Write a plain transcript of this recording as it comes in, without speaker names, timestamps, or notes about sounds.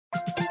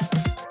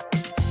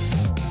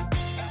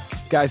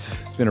Guys,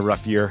 it's been a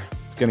rough year.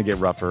 It's going to get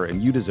rougher,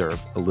 and you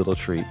deserve a little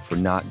treat for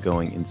not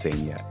going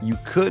insane yet. You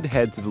could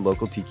head to the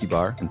local tiki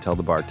bar and tell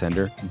the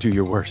bartender, do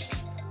your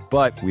worst.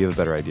 But we have a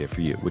better idea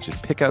for you, which is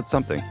pick out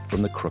something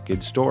from the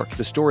Crooked store.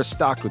 The store is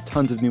stocked with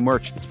tons of new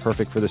merch. It's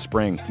perfect for the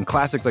spring. And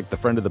classics like the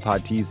Friend of the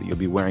Pod tees that you'll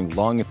be wearing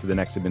long into the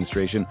next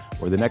administration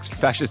or the next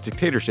fascist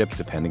dictatorship,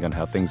 depending on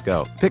how things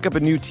go. Pick up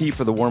a new tee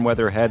for the warm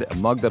weather ahead, a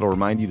mug that'll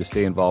remind you to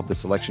stay involved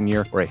this election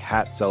year, or a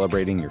hat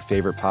celebrating your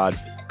favorite pod.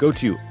 Go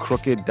to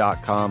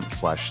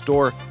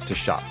crooked.com/store to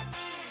shop.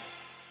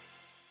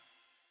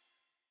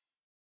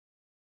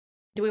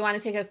 Do we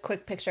want to take a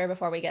quick picture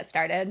before we get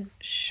started?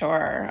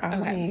 Sure.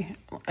 Let me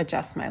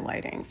adjust my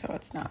lighting so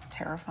it's not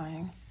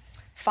terrifying.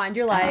 Find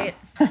your light.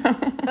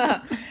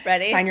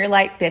 Ready? Find your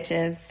light,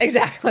 bitches.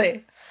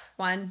 Exactly.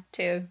 1,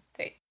 2,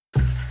 3.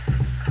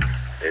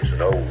 It's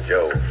an old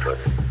joke, but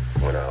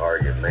when an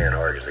arguing man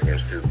argues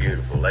against two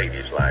beautiful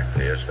ladies like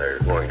this, they're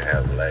going to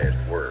have the last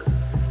word.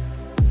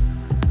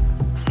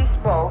 She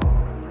spoke,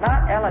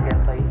 not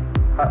elegantly,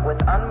 but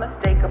with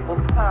unmistakable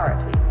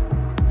clarity.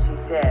 She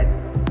said,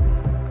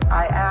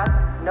 I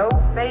ask no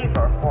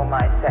favor for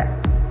my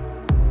sex.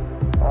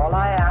 All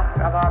I ask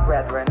of our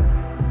brethren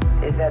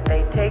is that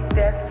they take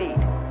their feet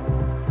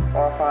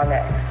off our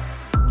necks.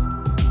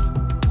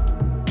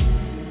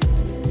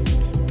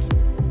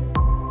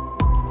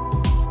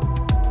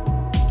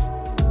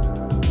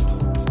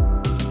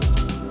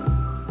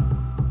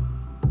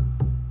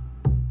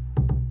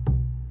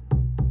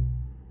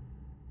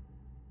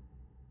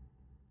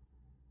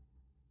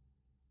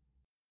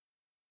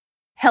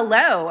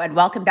 Hello, and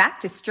welcome back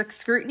to Strict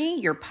Scrutiny,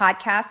 your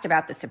podcast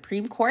about the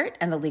Supreme Court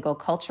and the legal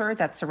culture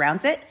that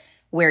surrounds it.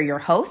 We're your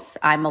hosts.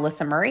 I'm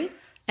Melissa Murray.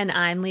 And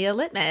I'm Leah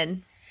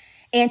Littman.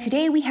 And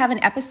today we have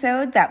an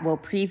episode that will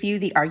preview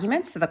the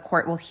arguments that the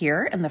court will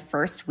hear in the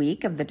first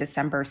week of the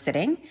December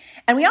sitting.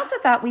 And we also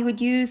thought we would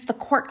use the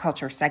court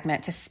culture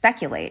segment to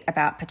speculate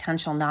about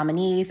potential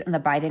nominees in the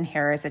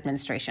Biden-Harris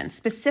administration,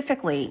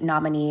 specifically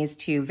nominees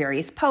to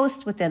various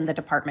posts within the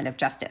Department of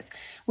Justice.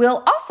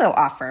 We'll also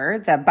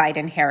offer the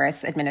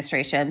Biden-Harris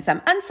administration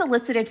some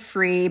unsolicited,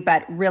 free,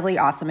 but really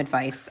awesome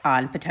advice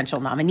on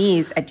potential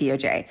nominees at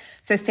DOJ.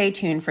 So stay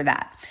tuned for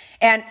that.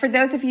 And for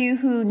those of you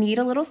who need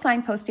a little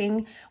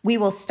signposting, we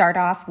will start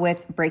off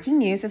with breaking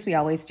news, as we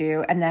always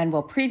do, and then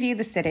we'll preview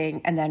the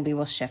sitting, and then we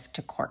will shift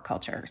to court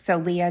culture. So,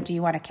 Leah, do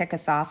you want to kick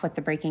us off with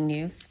the breaking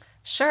news?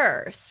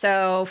 Sure.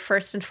 So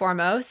first and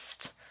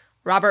foremost,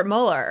 Robert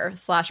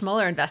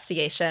Mueller/Mueller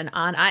investigation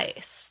on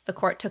ice. The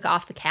court took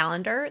off the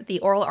calendar the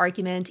oral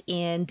argument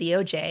in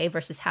DOJ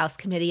versus House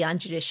Committee on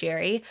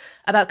Judiciary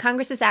about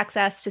Congress's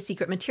access to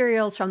secret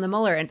materials from the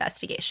Mueller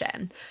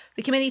investigation.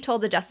 The committee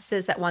told the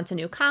justices that once a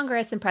new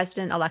Congress and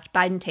President-elect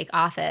Biden take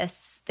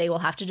office, they will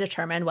have to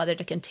determine whether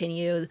to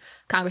continue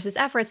Congress's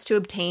efforts to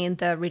obtain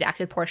the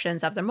redacted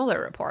portions of the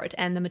Mueller report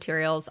and the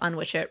materials on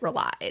which it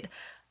relied.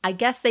 I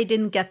guess they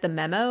didn't get the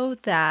memo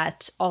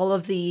that all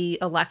of the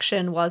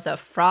election was a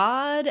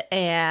fraud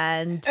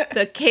and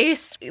the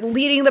case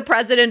leading the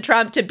President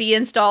Trump to be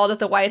installed at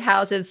the White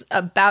House is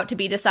about to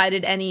be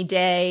decided any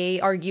day,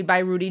 argued by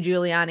Rudy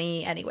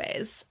Giuliani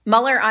anyways.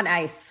 Mueller on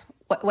ice.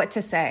 What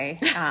to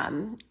say?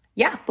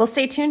 Yeah, we'll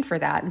stay tuned for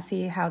that and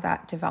see how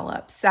that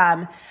develops.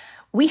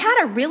 We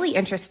had a really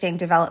interesting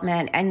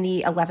development in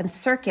the 11th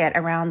Circuit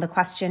around the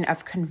question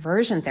of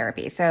conversion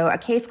therapy. So a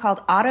case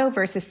called Otto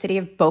versus City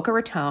of Boca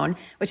Raton,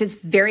 which is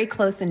very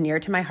close and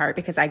near to my heart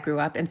because I grew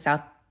up in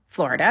South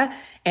Florida,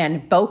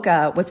 and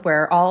Boca was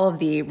where all of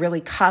the really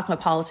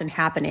cosmopolitan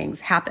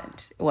happenings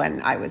happened when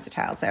I was a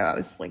child. So I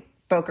was like,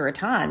 Boca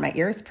Raton, my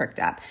ears pricked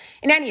up.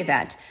 In any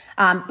event,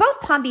 both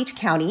Palm Beach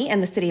County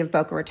and the city of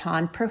Boca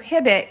Raton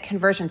prohibit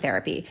conversion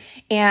therapy.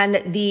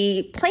 And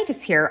the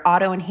plaintiffs here,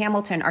 Otto and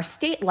Hamilton, are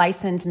state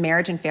licensed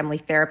marriage and family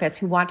therapists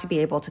who want to be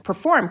able to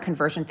perform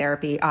conversion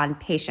therapy on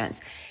patients.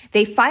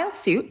 They filed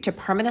suit to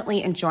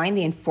permanently enjoin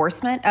the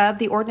enforcement of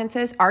the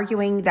ordinances,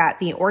 arguing that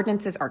the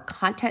ordinances are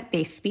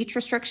content-based speech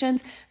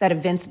restrictions that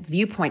evince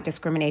viewpoint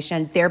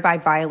discrimination, thereby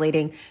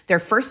violating their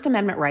First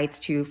Amendment rights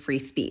to free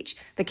speech.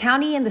 The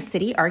county and the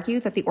city argue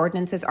that the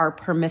ordinances are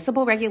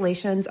permissible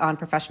regulations on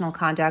professional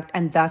conduct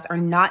and thus are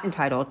not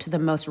entitled to the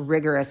most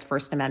rigorous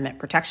First Amendment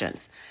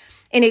protections.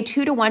 In a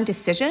 2-1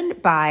 decision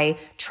by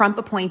Trump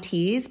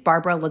appointees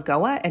Barbara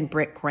Lagoa and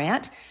Britt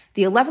Grant,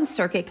 the 11th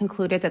Circuit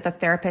concluded that the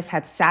therapist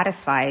had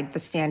satisfied the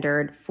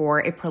standard for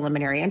a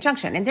preliminary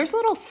injunction. And there's a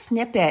little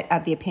snippet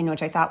of the opinion,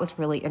 which I thought was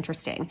really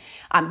interesting.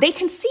 They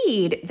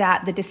concede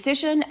that the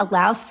decision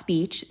allows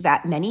speech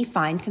that many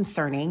find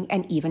concerning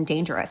and even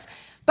dangerous.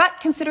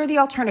 But consider the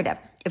alternative.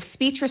 If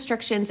speech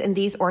restrictions in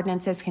these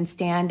ordinances can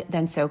stand,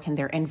 then so can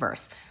their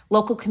inverse.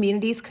 Local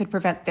communities could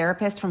prevent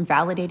therapists from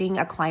validating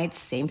a client's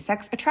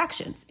same-sex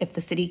attractions if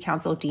the city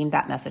council deemed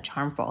that message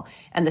harmful.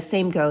 And the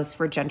same goes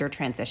for gender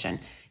transition.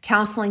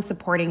 Counseling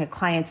supporting a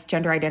client's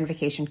gender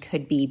identification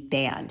could be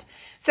banned.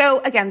 So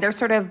again, they're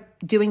sort of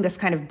doing this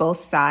kind of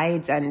both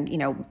sides and,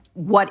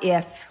 what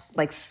if,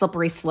 like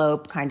slippery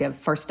slope kind of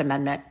First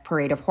Amendment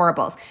parade of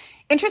horribles.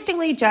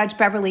 Interestingly, Judge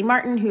Beverly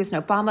Martin, who is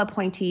an Obama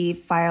appointee,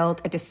 filed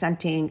a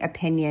dissenting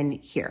opinion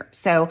here.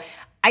 So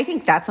I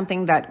think that's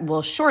something that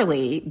will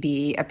surely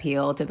be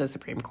appealed to the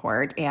Supreme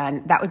Court.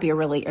 And that would be a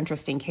really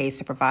interesting case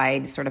to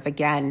provide sort of,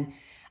 again,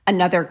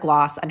 another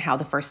gloss on how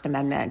the First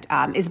Amendment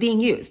is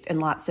being used in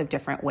lots of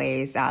different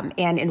ways, and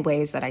in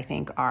ways that I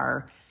think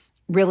are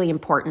really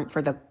important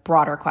for the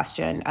broader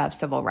question of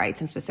civil rights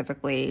and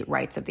specifically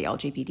rights of the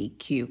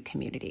LGBTQ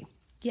community.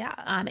 Yeah,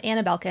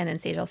 Anna Belkin and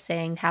Sejal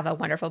Singh have a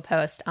wonderful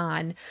post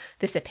on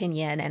this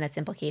opinion and its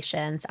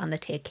implications on the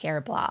Take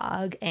Care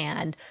blog.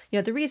 And,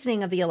 the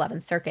reasoning of the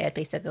 11th Circuit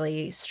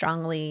basically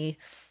strongly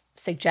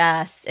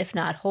suggests, if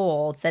not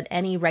holds, that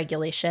any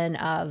regulation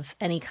of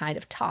any kind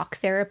of talk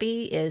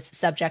therapy is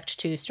subject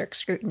to strict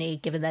scrutiny,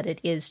 given that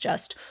it is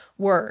just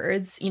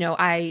words.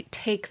 I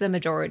take the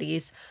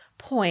majority's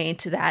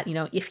point that,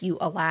 if you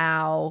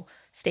allow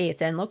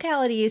states and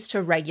localities to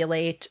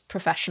regulate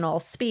professional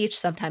speech,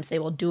 sometimes they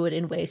will do it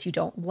in ways you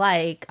don't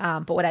like.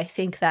 But what I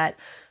think that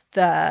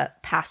the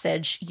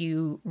passage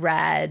you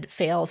read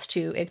fails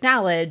to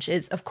acknowledge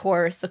is, of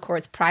course, the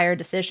court's prior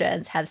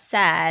decisions have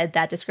said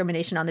that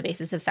discrimination on the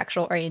basis of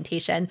sexual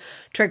orientation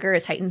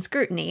triggers heightened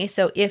scrutiny.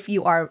 So if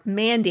you are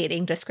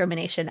mandating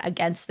discrimination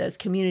against those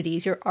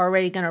communities, you're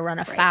already going to run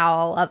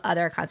afoul of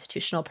other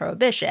constitutional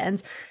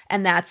prohibitions.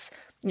 And that's,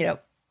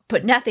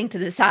 put nothing to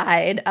the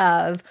side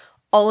of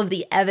all of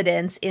the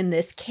evidence in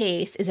this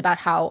case is about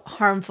how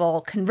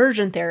harmful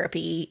conversion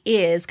therapy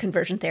is.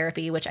 Conversion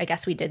therapy, which I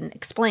guess we didn't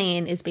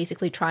explain, is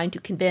basically trying to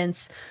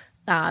convince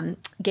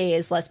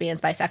gays, lesbians,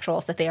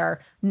 bisexuals that they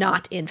are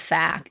not, in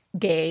fact,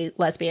 gay,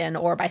 lesbian,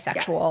 or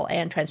bisexual,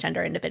 and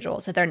transgender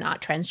individuals, that they're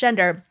not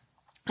transgender.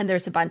 And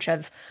there's a bunch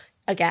of,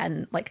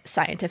 again,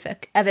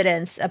 scientific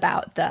evidence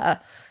about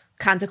the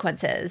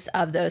consequences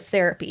of those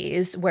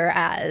therapies,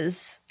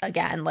 whereas,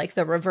 again,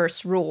 the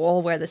reverse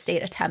rule where the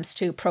state attempts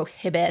to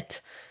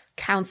prohibit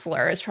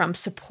counselors from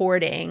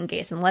supporting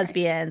gays and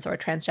lesbians or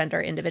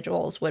transgender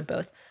individuals would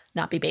both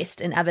not be based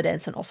in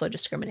evidence and also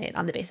discriminate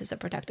on the basis of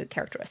protected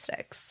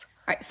characteristics.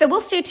 All right, so we'll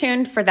stay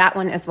tuned for that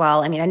one as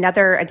well. I mean,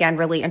 another, again,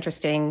 really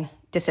interesting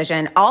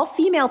decision,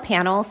 all-female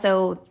panel,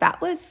 so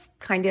that was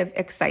kind of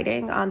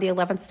exciting on the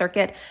 11th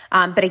Circuit.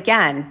 But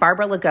again,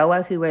 Barbara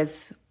Lagoa, who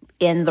was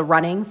in the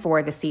running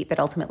for the seat that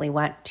ultimately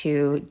went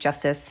to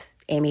Justice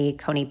Amy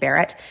Coney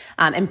Barrett,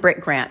 and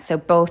Britt Grant, so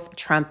both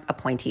Trump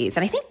appointees.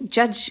 And I think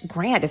Judge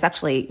Grant is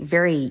actually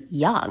very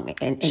young.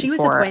 She was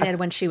appointed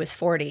when she was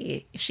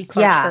 40. She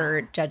clerked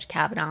for Judge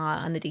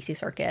Kavanaugh on the D.C.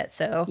 Circuit.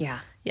 So,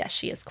 yes,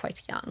 she is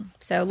quite young.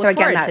 So look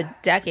forward to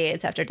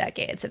decades after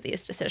decades of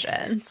these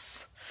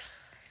decisions.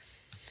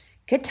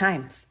 Good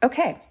times.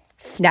 Okay.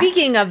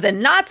 Speaking of the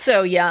not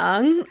so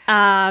young.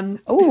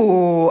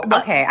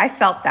 Okay. I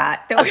felt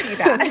that. Don't do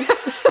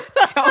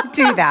that. Don't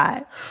do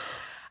that.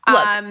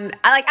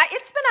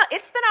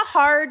 It's been a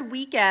hard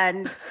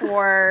weekend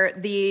for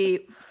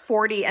the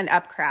 40 and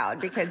up crowd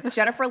because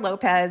Jennifer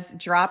Lopez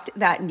dropped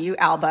that new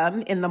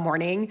album in the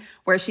morning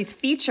where she's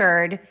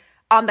featured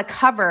on the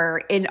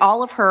cover in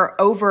all of her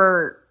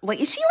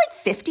is she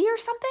 50 or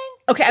something?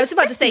 Okay, I was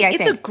about to say,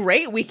 it's a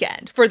great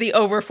weekend for the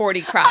over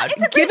 40 crowd.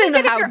 It's a great weekend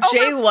if you're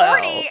over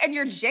 40 and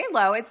you're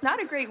J-Lo. It's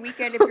not a great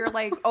weekend if you're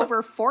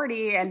over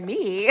 40 and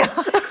me.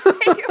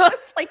 It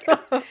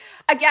was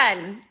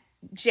again,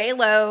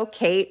 J-Lo,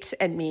 Kate,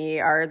 and me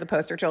are the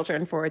poster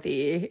children for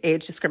the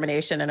Age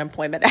Discrimination and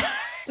Employment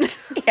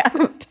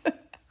Act.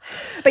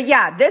 But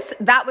yeah,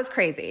 that was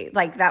crazy.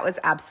 That was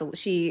absolutely,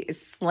 she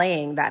is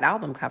slaying that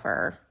album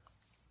cover.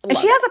 And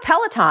she has a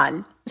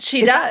Peloton.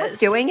 She does. That what's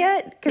doing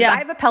it? Because I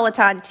have a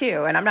Peloton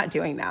too, and I'm not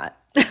doing that.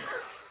 That's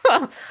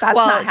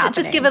not happening.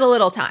 Just give it a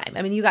little time.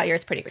 I mean, you got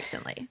yours pretty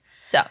recently.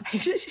 So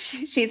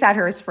she's had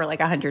hers for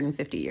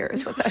 150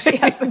 years. That's how she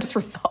has those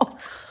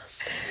results.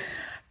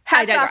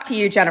 Hats off to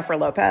you, Jennifer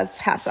Lopez.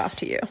 Hats off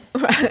to you.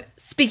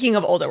 Speaking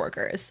of older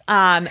workers,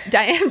 Dianne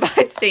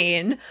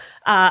Feinstein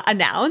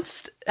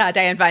announced,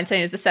 Dianne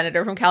Feinstein is a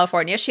senator from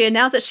California. She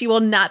announced that she will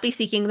not be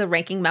seeking the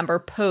ranking member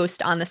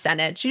post on the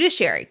Senate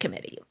Judiciary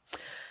Committee.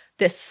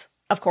 This,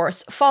 of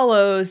course,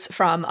 follows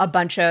from a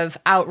bunch of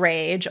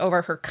outrage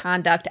over her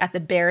conduct at the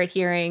Barrett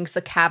hearings,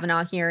 the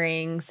Kavanaugh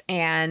hearings,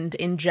 and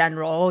in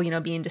general,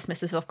 being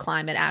dismissive of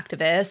climate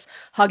activists,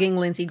 hugging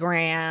Lindsey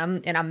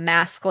Graham in a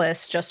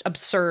maskless, just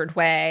absurd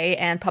way,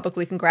 and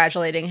publicly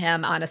congratulating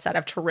him on a set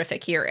of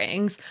terrific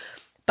hearings.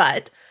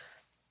 But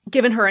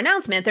given her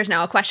announcement, there's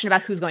now a question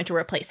about who's going to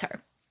replace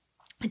her.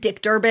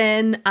 Dick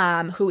Durbin,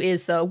 who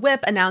is the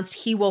whip, announced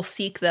he will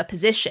seek the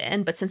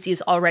position, but since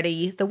he's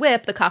already the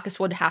whip, the caucus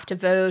would have to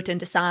vote and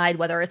decide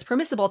whether it's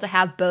permissible to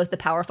have both the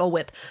powerful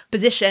whip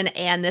position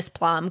and this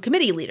plum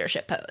committee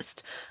leadership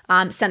post.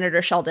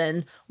 Senator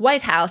Sheldon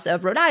Whitehouse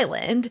of Rhode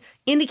Island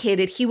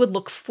indicated he would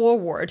look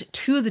forward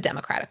to the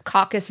Democratic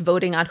caucus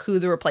voting on who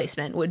the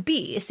replacement would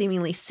be,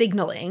 seemingly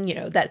signaling,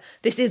 that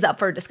this is up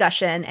for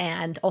discussion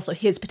and also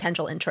his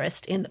potential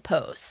interest in the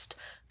post.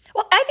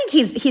 Well, I think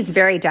he's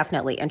very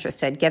definitely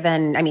interested,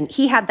 given, I mean,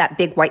 he had that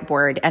big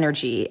whiteboard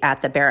energy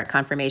at the Barrett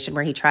confirmation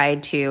where he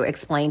tried to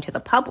explain to the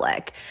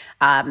public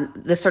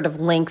the sort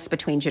of links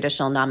between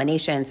judicial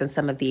nominations and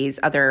some of these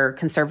other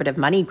conservative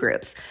money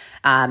groups.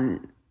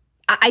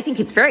 I think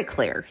it's very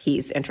clear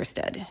he's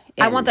interested.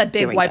 I want that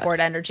big whiteboard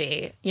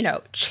energy,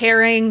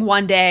 chairing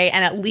one day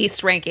and at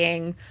least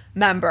ranking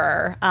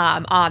member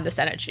on the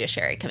Senate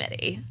Judiciary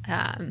Committee.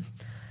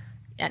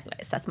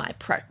 Anyways, that's my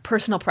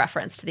personal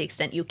preference to the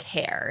extent you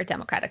care,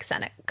 Democratic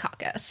Senate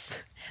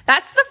Caucus.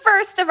 That's the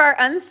first of our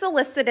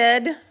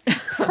unsolicited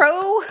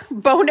pro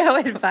bono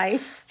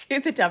advice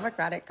to the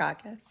Democratic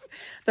Caucus.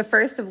 The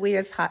first of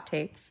Leah's hot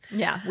takes.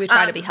 Yeah, we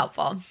try to be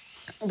helpful.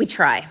 We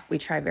try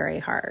very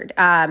hard.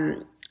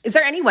 Is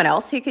there anyone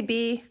else who could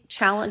be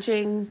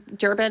challenging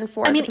Durbin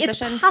for the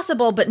position? It's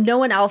possible, but no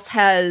one else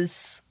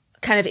has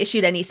kind of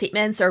issued any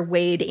statements or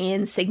weighed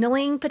in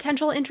signaling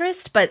potential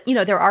interest. But,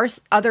 there are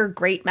other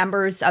great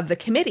members of the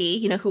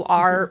committee, who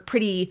are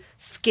pretty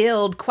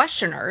skilled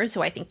questioners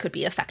who I think could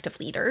be effective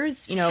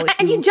leaders.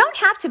 And you don't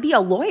have to be a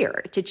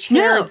lawyer to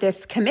chair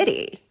this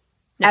committee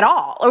at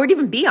all, or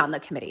even be on the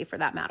committee for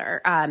that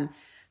matter.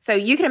 So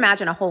you can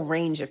imagine a whole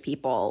range of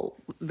people,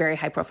 very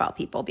high-profile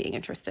people, being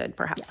interested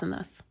perhaps in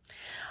this.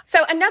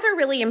 So another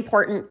really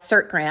important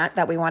cert grant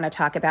that we want to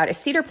talk about is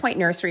Cedar Point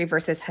Nursery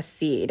versus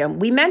Hasid.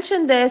 And we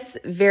mentioned this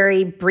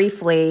very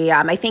briefly.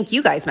 I think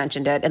you guys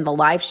mentioned it in the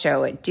live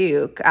show at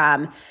Duke.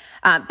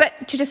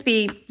 But to just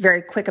be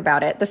very quick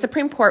about it, the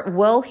Supreme Court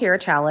will hear a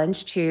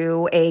challenge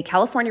to a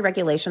California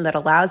regulation that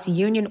allows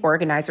union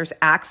organizers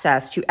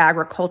access to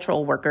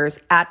agricultural workers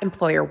at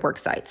employer work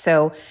sites.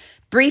 So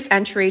brief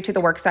entry to the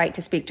work site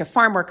to speak to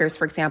farm workers,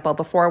 for example,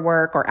 before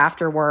work or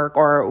after work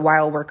or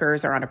while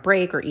workers are on a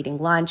break or eating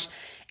lunch.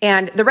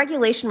 And the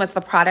regulation was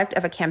the product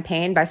of a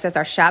campaign by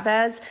Cesar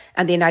Chavez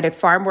and the United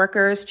Farm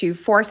Workers to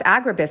force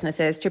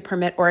agribusinesses to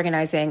permit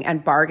organizing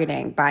and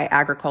bargaining by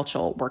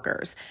agricultural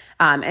workers.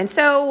 And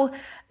so,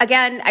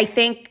 again, I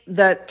think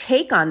the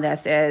take on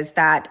this is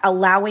that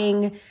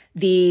allowing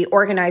the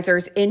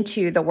organizers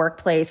into the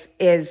workplace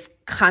is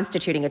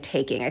constituting a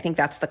taking. I think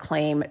that's the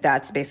claim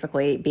that's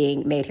basically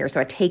being made here.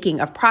 So a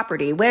taking of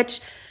property, which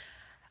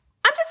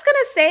I'm just going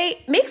to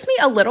say makes me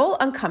a little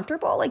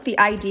uncomfortable. Like the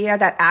idea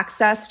that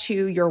access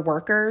to your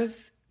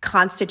workers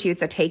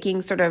constitutes a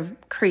taking sort of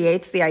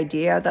creates the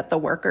idea that the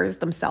workers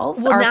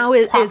themselves are now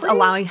is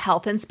allowing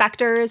health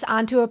inspectors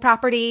onto a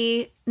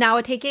property now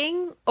a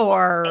taking,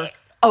 or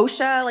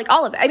OSHA, like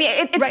all of it. I mean,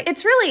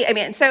 it's really,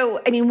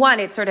 one,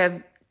 it's sort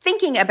of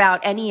thinking about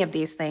any of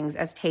these things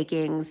as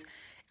takings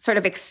sort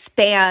of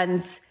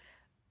expands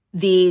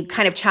the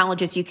kind of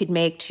challenges you could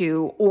make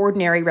to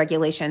ordinary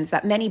regulations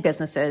that many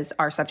businesses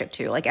are subject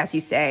to, like, as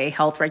you say,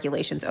 health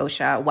regulations,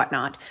 OSHA,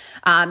 whatnot.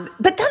 But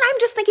then I'm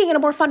just thinking in a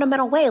more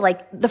fundamental way,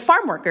 like the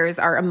farm workers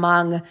are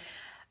among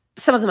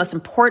some of the most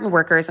important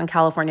workers in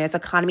California's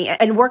economy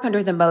and work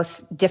under the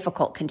most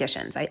difficult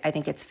conditions, I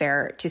think it's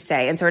fair to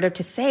say. And sort of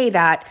to say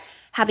that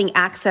having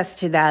access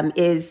to them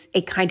is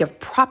a kind of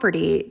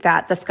property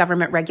that this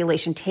government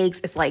regulation takes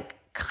is like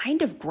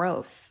kind of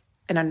gross.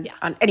 And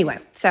anyway,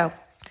 so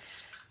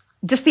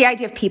just the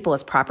idea of people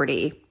as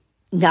property,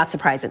 not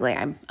surprisingly,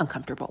 I'm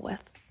uncomfortable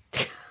with.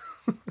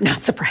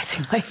 Not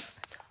surprisingly.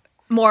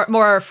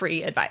 More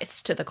free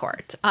advice to the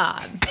court.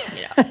 Also,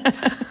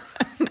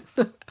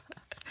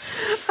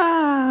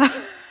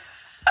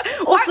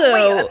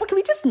 wait, can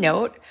we just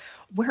note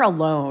we're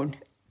alone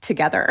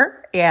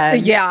together,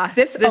 and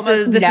this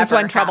is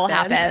when trouble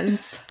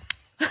happens.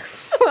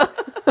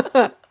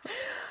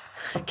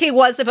 Kate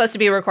was supposed to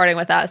be recording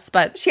with us,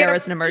 but there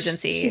was an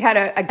emergency. She had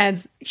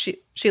and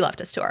she left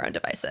us to our own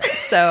devices.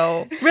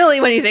 So really,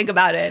 when you think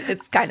about it,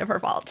 it's kind of her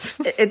fault.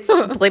 It's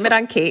blame it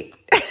on Kate.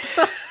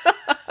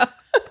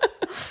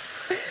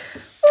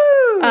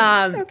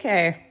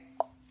 Okay.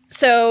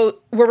 So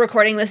we're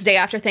recording this day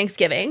after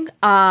Thanksgiving,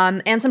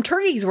 and some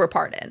turkeys were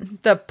pardoned.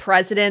 The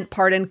president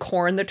pardoned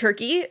Corn the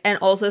turkey, and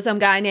also some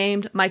guy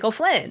named Michael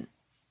Flynn,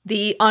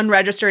 the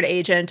unregistered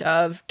agent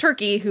of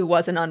Turkey, who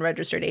was an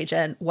unregistered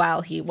agent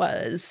while he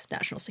was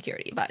National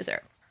Security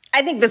Advisor.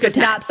 I think this is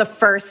not the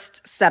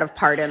first set of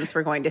pardons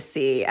we're going to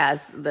see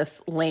as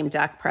this lame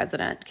duck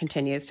president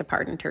continues to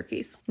pardon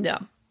turkeys. No,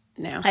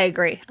 I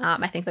agree.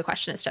 I think the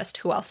question is just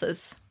who else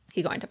is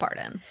he going to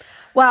pardon?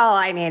 Well,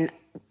 I mean,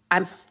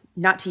 I'm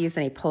not to use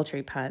any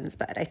poultry puns,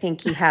 but I think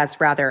he has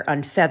rather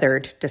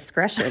unfeathered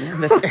discretion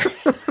in this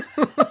area.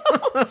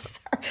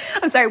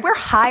 I'm sorry, we're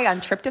high on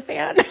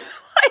tryptophan.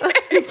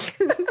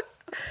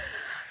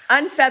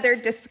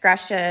 Unfeathered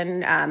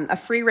discretion, a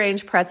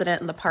free-range president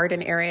in the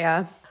pardon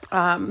area,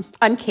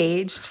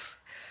 uncaged.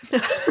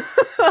 Just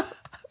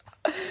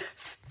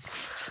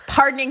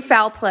pardoning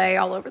foul play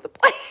all over the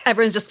place.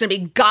 Everyone's just going to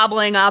be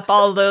gobbling up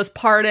all of those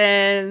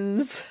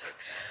pardons.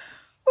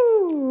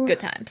 Ooh. Good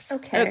times.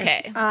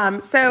 Okay.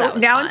 So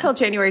now until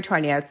January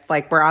 20th,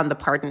 like we're on the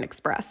Pardon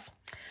Express.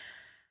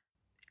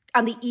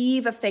 On the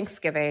eve of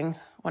Thanksgiving,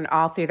 when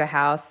all through the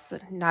house,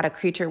 not a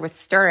creature was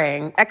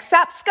stirring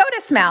except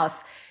SCOTUS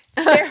Mouse.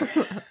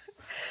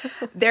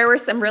 There were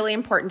some really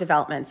important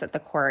developments at the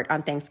court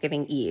on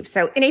Thanksgiving Eve.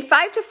 So in a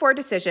 5-4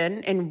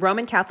 decision in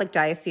Roman Catholic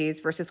Diocese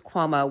versus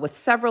Cuomo, with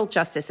several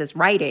justices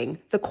writing,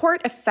 the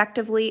court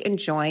effectively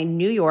enjoined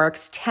New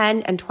York's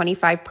 10 and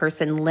 25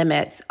 person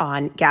limits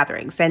on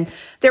gatherings. And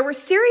there were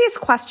serious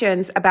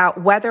questions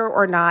about whether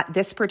or not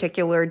this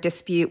particular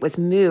dispute was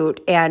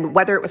moot and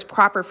whether it was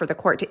proper for the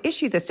court to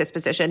issue this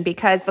disposition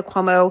because the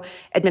Cuomo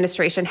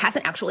administration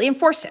hasn't actually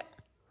enforced it,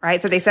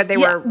 right? So they said they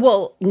were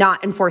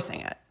not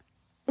enforcing it.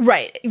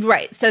 Right.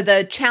 So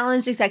the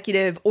challenged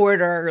executive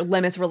order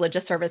limits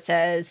religious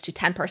services to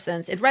 10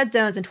 persons in red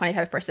zones and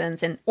 25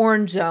 persons in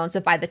orange zones. So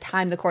by the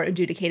time the court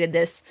adjudicated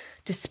this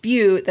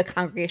dispute, the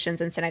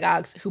congregations and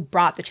synagogues who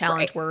brought the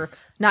challenge were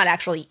not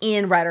actually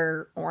in red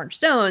or orange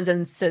zones,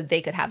 and so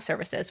they could have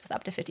services with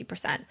up to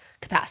 50%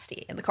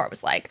 capacity. And the court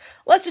was like,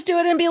 let's just do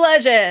it and be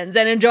legends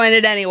and enjoin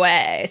it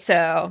anyway.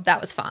 So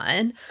that was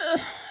fun.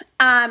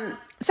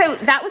 So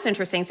that was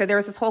interesting. So there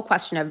was this whole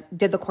question of,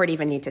 did the court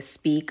even need to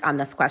speak on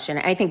this question?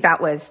 I think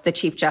that was the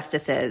Chief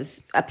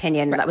Justice's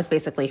opinion. Right. That was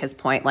basically his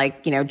point.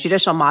 Like,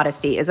 judicial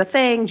modesty is a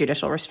thing.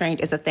 Judicial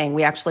restraint is a thing.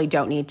 We actually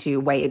don't need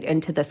to wade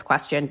into this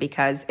question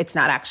because it's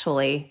not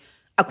actually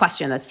a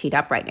question that's teed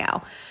up right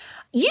now.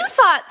 You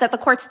thought that the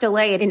court's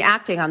delay in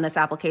acting on this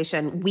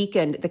application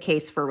weakened the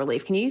case for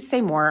relief. Can you say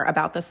more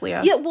about this,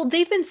 Leah? Yeah, well,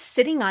 they've been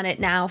sitting on it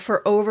now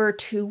for over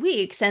 2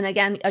 weeks. And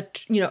again,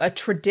 a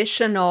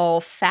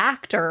traditional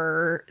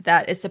factor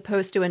that is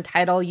supposed to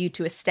entitle you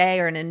to a stay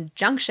or an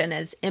injunction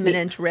is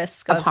imminent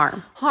risk of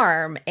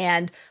harm.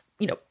 And,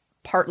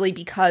 partly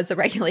because the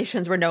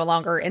regulations were no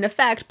longer in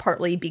effect,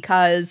 partly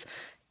because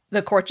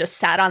the court just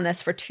sat on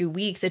this for 2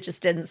 weeks. It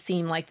just didn't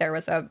seem like there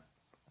was a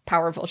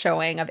powerful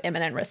showing of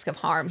imminent risk of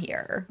harm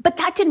here. But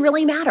that didn't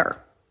really matter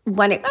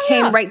when it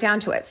came right down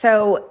to it.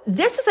 So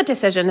this is a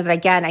decision that,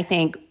 again, I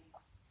think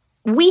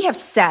we have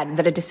said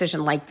that a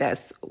decision like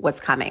this was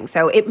coming.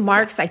 So it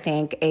marks, I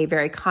think, a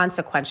very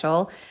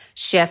consequential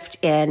shift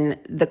in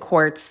the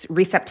court's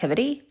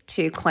receptivity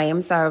to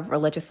claims of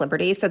religious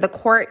liberty. So the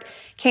court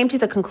came to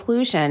the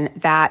conclusion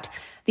that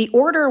the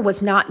order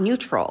was not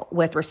neutral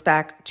with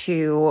respect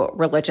to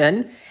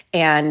religion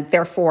and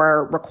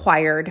therefore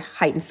required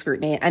heightened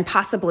scrutiny and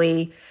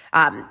possibly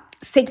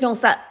signals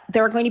that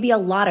there are going to be a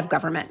lot of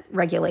government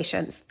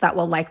regulations that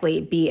will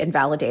likely be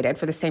invalidated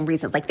for the same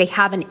reasons. Like, they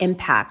have an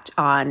impact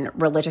on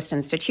religious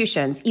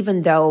institutions,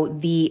 even though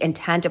the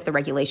intent of the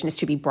regulation is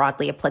to be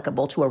broadly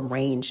applicable to a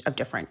range of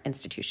different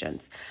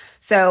institutions.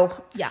 So,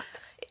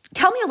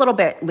 tell me a little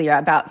bit, Leah,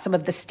 about some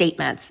of the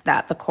statements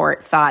that the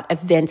court thought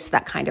evinced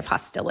that kind of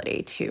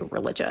hostility to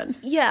religion.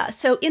 Yeah.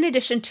 So in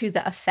addition to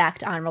the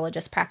effect on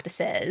religious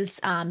practices,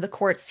 the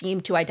court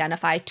seemed to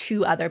identify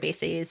 2 other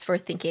bases for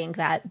thinking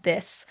that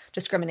this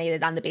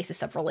discriminated on the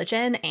basis of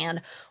religion.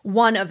 And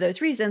one of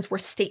those reasons were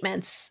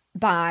statements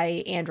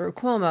by Andrew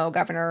Cuomo,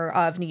 governor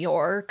of New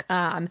York,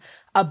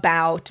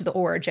 about the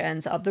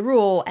origins of the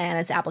rule and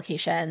its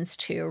applications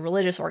to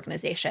religious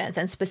organizations.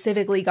 And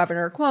specifically,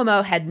 Governor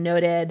Cuomo had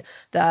noted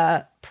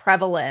the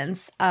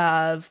prevalence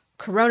of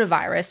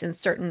coronavirus in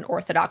certain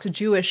Orthodox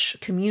Jewish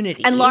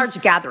communities. And large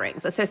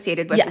gatherings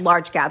associated with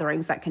large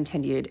gatherings that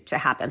continued to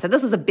happen. So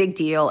this was a big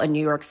deal in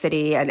New York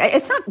City. And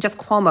it's not just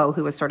Cuomo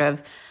who was sort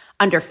of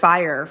under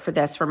fire for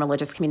this from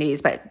religious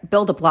communities, but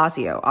Bill de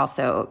Blasio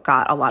also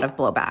got a lot of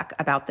blowback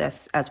about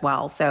this as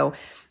well. So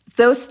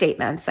those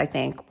statements, I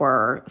think,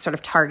 were sort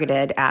of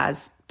targeted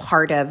as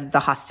part of the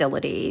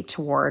hostility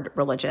toward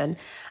religion.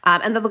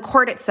 And then the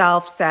court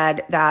itself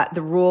said that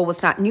the rule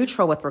was not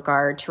neutral with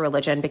regard to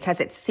religion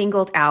because it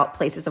singled out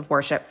places of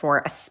worship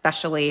for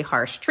especially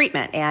harsh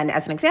treatment. And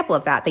as an example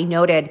of that, they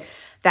noted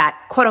that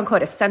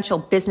quote-unquote essential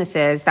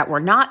businesses that were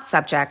not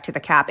subject to the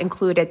cap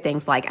included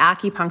things like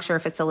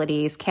acupuncture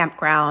facilities,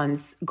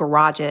 campgrounds,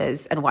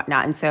 garages, and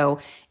whatnot. And so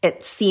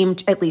it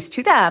seemed, at least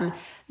to them,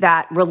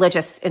 that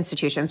religious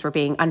institutions were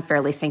being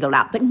unfairly singled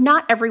out. But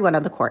not everyone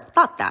on the court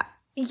thought that.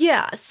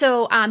 Yeah.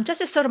 So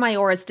Justice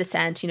Sotomayor's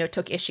dissent,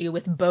 took issue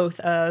with both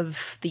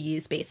of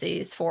these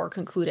bases for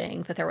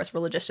concluding that there was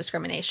religious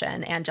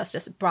discrimination, and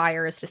Justice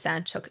Breyer's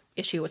dissent took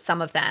issue with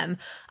some of them.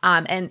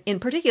 And in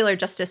particular,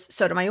 Justice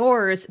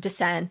Sotomayor's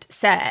dissent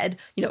said,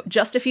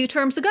 just a few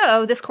terms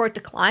ago, this court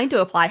declined to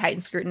apply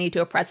heightened scrutiny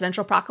to a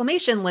presidential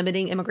proclamation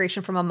limiting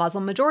immigration from a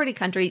Muslim majority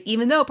country,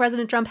 even though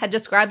President Trump had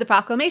described the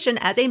proclamation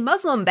as a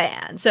Muslim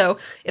ban. So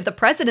if the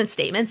president's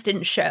statements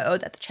didn't show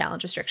that the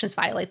challenge restrictions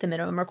violate the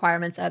minimum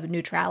requirements of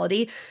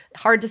neutrality,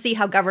 hard to see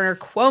how Governor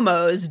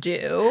Cuomo's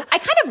do. I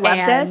kind of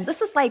love this.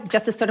 This is like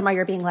Justice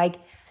Sotomayor being like,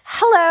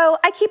 hello,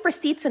 I keep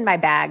receipts in my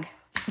bag.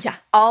 Yeah.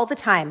 All the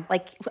time.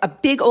 Like a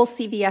big old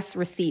CVS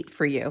receipt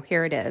for you.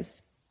 Here it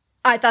is.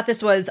 I thought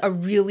this was a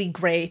really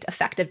great,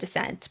 effective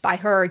dissent by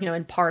her,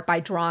 in part by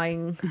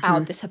drawing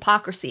out this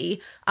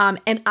hypocrisy.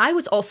 And I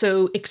was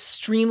also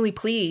extremely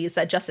pleased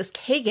that Justice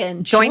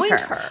Kagan joined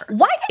her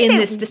in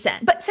this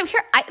dissent. But so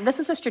here, this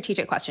is a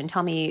strategic question.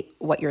 Tell me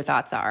what your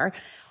thoughts are.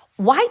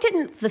 Why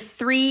didn't the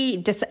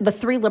three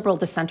liberal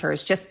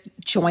dissenters just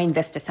join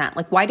this dissent?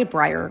 Like, why did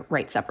Breyer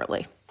write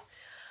separately?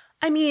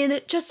 I mean,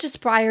 Justice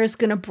Breyer's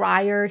gonna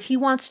Breyer. He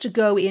wants to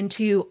go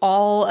into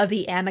all of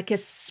the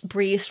amicus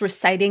briefs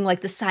reciting like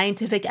the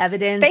scientific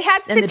evidence. They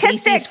had statistics. And the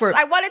basis for,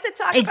 I wanted to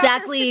talk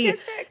exactly, about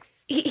the statistics.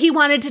 He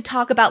wanted to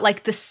talk about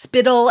like the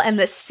spittle and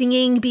the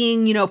singing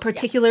being,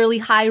 particularly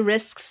high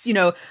risks.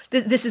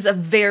 This is a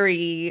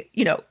very,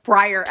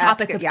 Breyer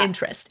topic of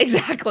interest.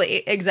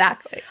 Exactly.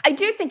 I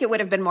do think it would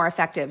have been more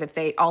effective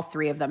if all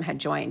three of them had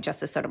joined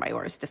Justice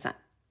Sotomayor's dissent,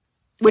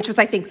 which was,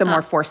 I think, the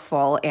more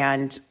forceful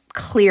and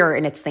clear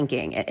in its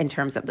thinking in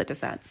terms of the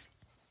dissents.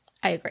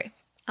 I agree.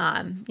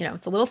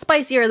 It's a little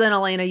spicier than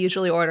Elena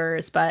usually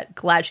orders, but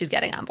glad she's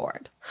getting on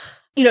board.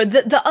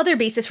 The other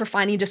basis for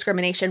finding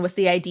discrimination was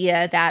the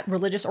idea that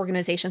religious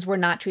organizations were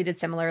not treated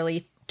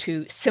similarly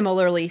to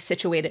similarly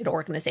situated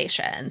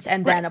organizations.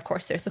 And then, of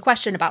course, there's the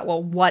question about,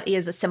 well, what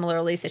is a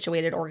similarly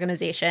situated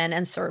organization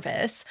and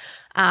service?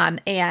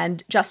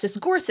 And Justice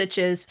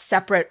Gorsuch's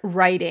separate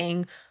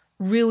writing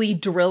really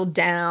drilled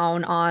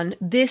down on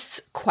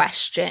this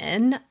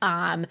question,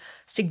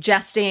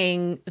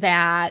 suggesting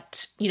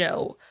that,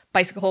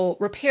 bicycle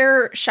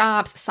repair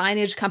shops,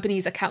 signage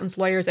companies, accountants,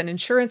 lawyers, and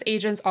insurance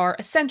agents are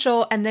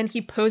essential. And then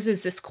he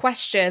poses this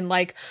question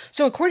like,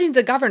 so according to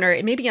the governor,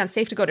 it may be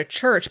unsafe to go to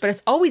church, but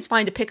it's always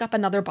fine to pick up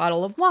another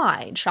bottle of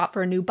wine, shop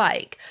for a new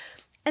bike.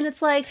 And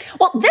it's like...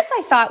 Well, this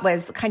I thought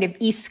was kind of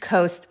East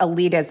Coast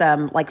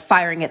elitism, like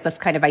firing at this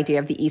kind of idea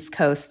of the East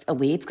Coast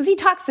elites. Because he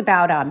talks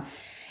about...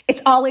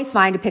 it's always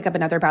fine to pick up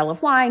another bottle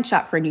of wine,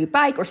 shop for a new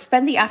bike, or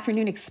spend the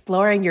afternoon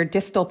exploring your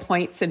distal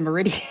points and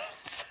meridians.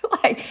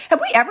 Like, have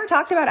we ever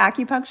talked about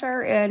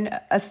acupuncture in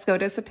a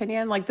SCOTUS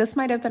opinion? Like, this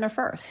might have been a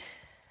first.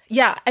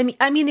 Yeah, I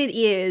mean, it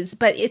is,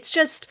 but it's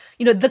just,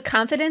 the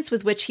confidence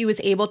with which he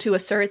was able to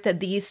assert that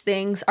these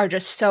things are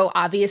just so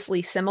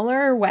obviously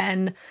similar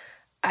when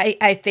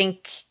I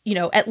think,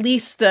 at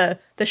least the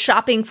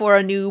shopping for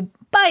a new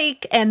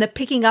bike and the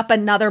picking up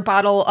another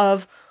bottle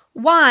of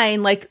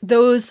wine, like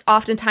those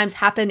oftentimes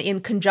happen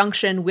in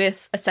conjunction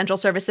with essential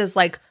services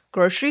like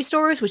grocery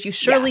stores, which you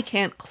surely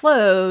can't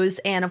close.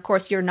 And of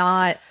course, you're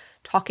not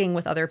talking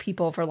with other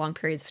people for long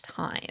periods of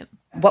time.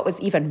 What was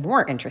even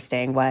more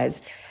interesting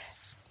was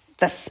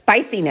the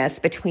spiciness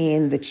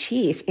between the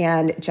chief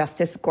and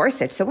Justice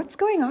Gorsuch. So what's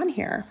going on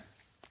here?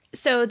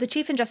 So the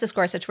chief and Justice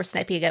Gorsuch were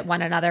sniping at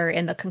one another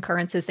in the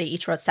concurrences they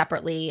each wrote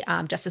separately.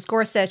 Justice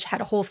Gorsuch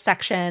had a whole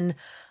section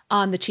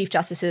on the Chief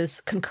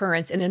Justice's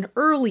concurrence in an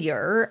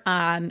earlier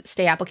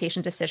stay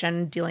application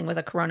decision dealing with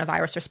a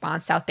coronavirus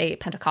response, South Bay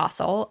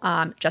Pentecostal.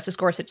 Justice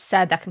Gorsuch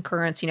said that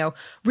concurrence,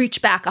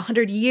 reached back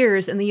 100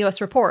 years in the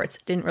U.S. reports.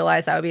 Didn't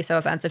realize that would be so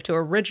offensive to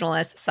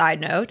originalists, side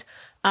note.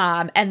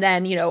 And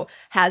then,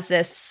 has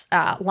this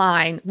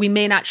line, we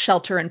may not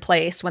shelter in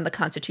place when the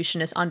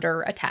Constitution is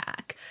under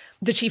attack.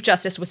 The Chief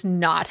Justice was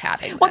not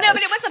having this. Well, no,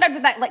 but it wasn't under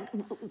that.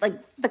 Like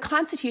the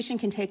Constitution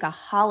can take a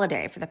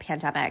holiday for the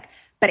pandemic,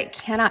 but it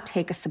cannot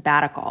take a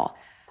sabbatical.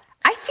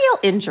 I feel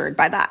injured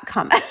by that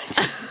comment.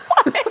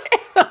 What do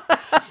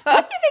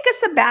you think a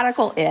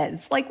sabbatical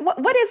is? Like,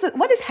 what is it?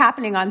 What is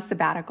happening on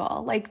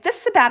sabbatical? Like, this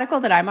sabbatical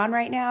that I'm on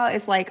right now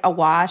is like a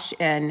wash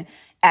in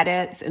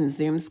edits and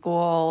Zoom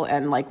school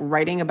and like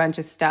writing a bunch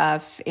of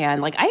stuff.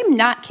 And like, I am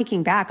not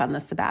kicking back on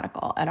the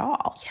sabbatical at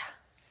all.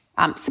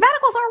 Yeah.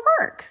 Sabbaticals are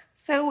work.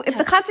 So if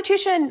the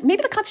Constitution,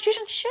 maybe the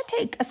Constitution should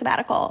take a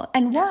sabbatical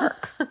and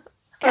work,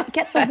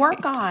 get the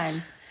work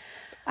on.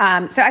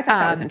 So I thought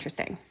that was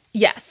interesting.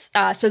 Yes.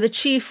 So the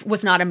chief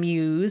was not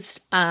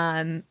amused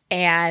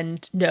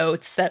and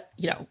notes that,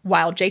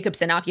 while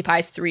Jacobson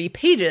occupies 3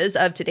 pages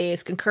of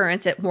today's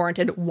concurrence, it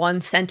warranted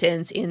 1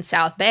 sentence in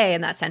South Bay.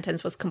 And that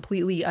sentence was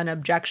completely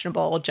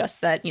unobjectionable,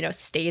 just that,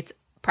 states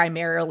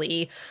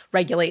primarily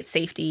regulate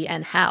safety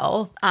and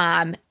health.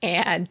 And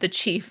the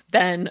chief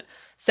then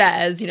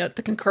says,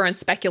 the concurrence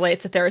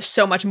speculates that there is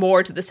so much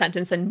more to the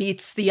sentence than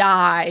meets the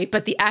eye,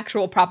 but the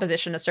actual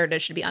proposition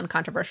asserted should be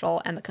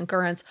uncontroversial, and the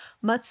concurrence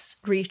must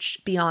reach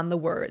beyond the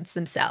words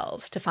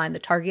themselves to find the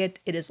target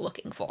it is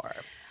looking for.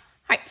 All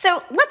right,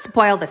 so let's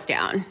boil this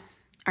down.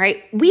 All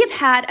right, we have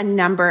had a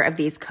number of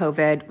these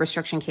COVID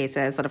restriction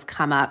cases that have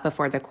come up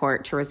before the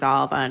court to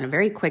resolve on a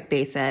very quick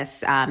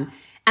basis, and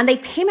they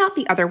came out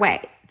the other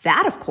way.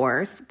 That, of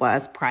course,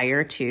 was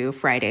prior to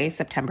Friday,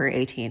 September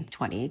 18th,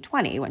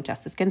 2020, when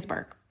Justice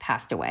Ginsburg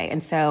passed away.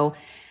 And so,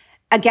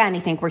 again, I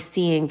think we're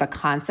seeing the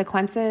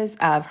consequences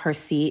of her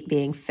seat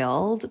being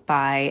filled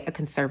by a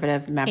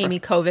conservative member. Amy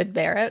COVID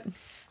Barrett.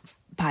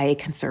 By a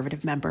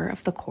conservative member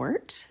of the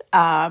court.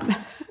 And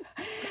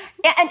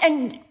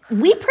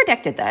we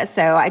predicted this.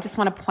 So I just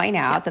want to point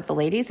out that the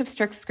ladies of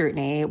strict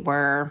scrutiny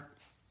were...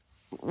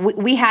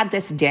 We had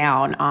this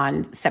down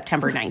on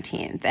September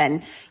 19th.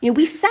 And,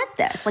 we said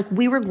this, like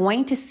we were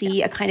going to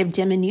see a kind of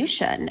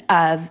diminution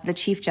of the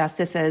Chief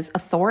Justice's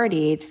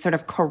authority to sort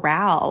of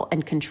corral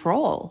and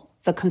control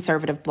the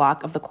conservative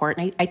bloc of the court.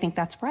 And I think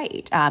that's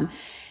right.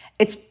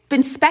 It's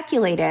been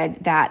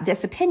speculated that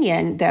this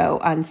opinion, though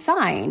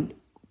unsigned,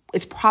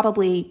 is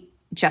probably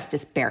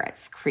Justice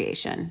Barrett's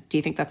creation. Do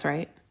you think that's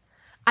right?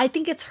 I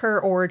think it's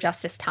her or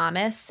Justice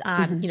Thomas.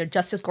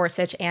 Justice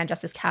Gorsuch and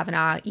Justice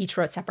Kavanaugh each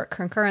wrote separate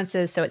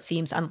concurrences, so it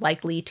seems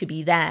unlikely to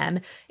be them.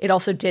 It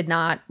also did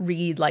not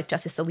read like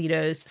Justice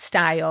Alito's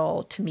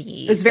style to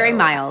me. It was very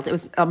mild. It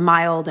was a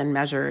mild and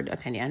measured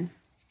opinion.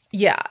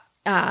 Yeah.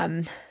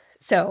 I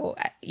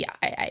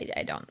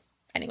don't.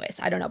 Anyways,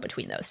 I don't know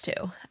between those two.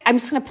 I'm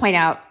just going to point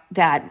out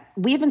that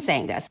we've been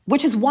saying this,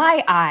 which is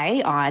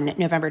why on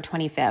November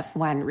 25th,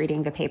 when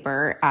reading the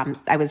paper,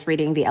 I was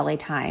reading the LA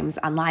Times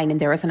online,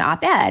 and there was an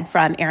op-ed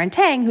from Erin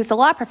Tang, who's a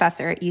law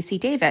professor at UC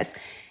Davis.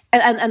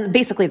 And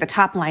basically the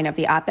top line of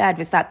the op-ed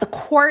was that the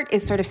court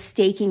is sort of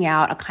staking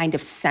out a kind of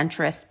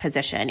centrist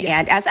position. Yeah.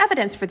 And as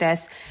evidence for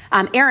this,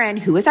 Erin,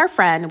 who is our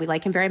friend, we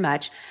like him very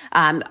much,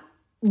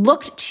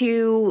 looked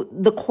to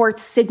the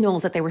court's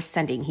signals that they were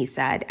sending, he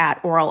said, at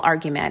oral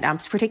argument,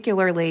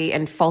 particularly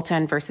in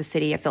Fulton versus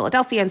City of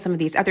Philadelphia and some of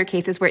these other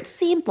cases where it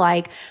seemed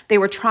like they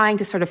were trying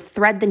to sort of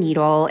thread the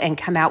needle and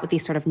come out with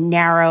these sort of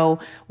narrow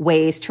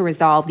ways to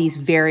resolve these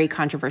very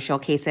controversial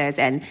cases.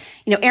 And,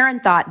 Erin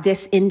thought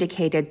this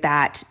indicated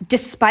that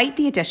despite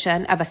the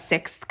addition of a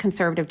sixth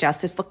conservative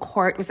justice, the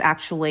court was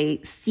actually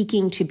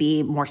seeking to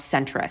be more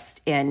centrist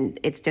in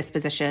its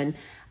disposition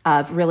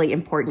of really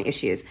important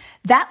issues.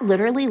 That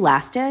literally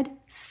lasted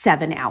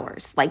 7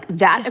 hours. Like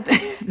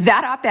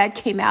that op-ed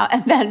came out,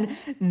 and then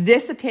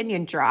this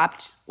opinion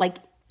dropped,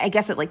 I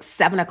guess at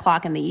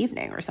 7:00 in the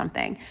evening or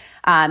something.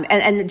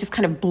 And it just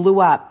kind of blew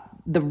up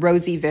the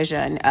rosy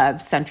vision of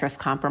centrist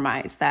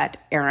compromise that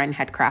Erin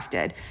had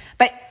crafted.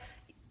 But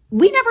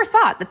we never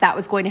thought that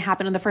was going to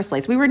happen in the first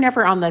place. We were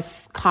never on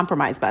this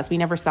compromise bus. We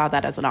never saw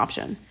that as an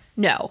option.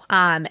 No.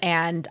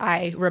 And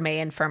I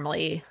remain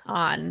firmly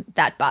on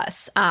that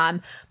bus.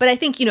 But I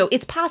think,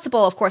 it's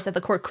possible, of course, that the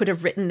court could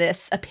have written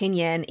this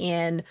opinion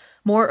in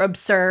more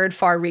absurd,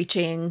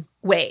 far-reaching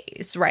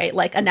ways, right?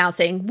 Like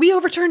announcing, we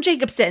overturn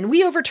Jacobson,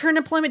 we overturn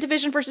Employment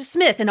Division versus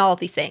Smith, and all of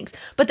these things.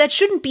 But that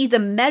shouldn't be the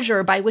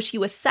measure by which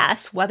you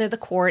assess whether the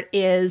court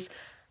is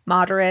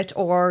moderate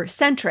or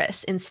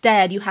centrist.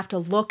 Instead, you have to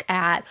look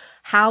at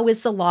how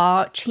is the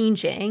law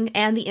changing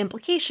and the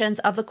implications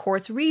of the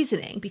court's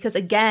reasoning. Because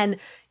again,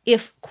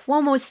 if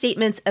Cuomo's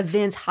statements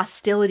evince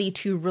hostility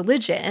to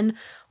religion,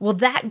 well,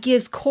 that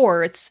gives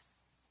courts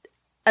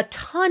a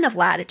ton of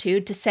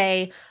latitude to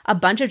say a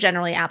bunch of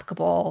generally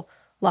applicable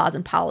laws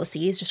and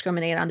policies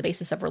discriminate on the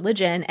basis of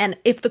religion. And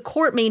if the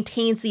court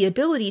maintains the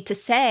ability to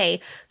say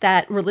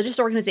that religious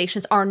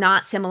organizations are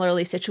not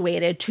similarly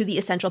situated to the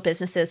essential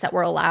businesses that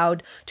were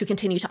allowed to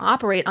continue to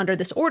operate under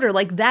this order,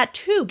 that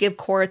too give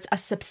courts a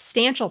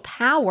substantial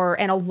power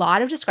and a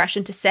lot of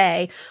discretion to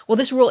say, well,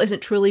 this rule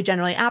isn't truly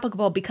generally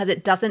applicable because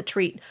it doesn't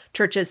treat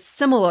churches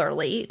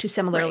similarly to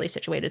similarly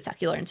situated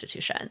secular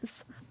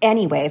institutions.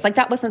 Anyways,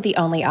 that wasn't the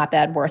only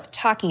op-ed worth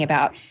talking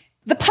about.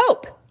 The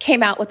Pope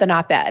came out with an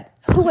op-ed.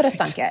 Who would have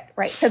thunk it,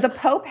 right? So the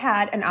Pope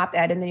had an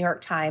op-ed in the New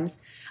York Times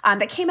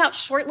that came out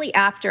shortly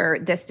after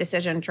this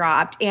decision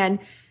dropped. And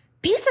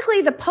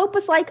basically the Pope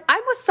was like,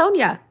 I'm with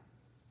Sonia.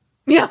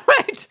 Yeah,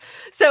 right.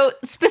 So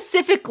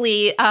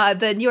specifically,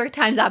 the New York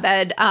Times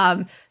op-ed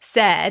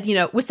said,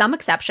 with some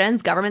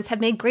exceptions, governments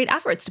have made great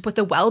efforts to put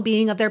the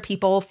well-being of their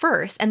people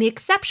first. And the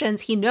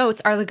exceptions, he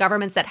notes, are the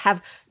governments that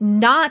have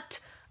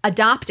not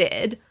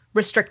adopted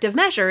restrictive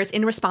measures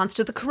in response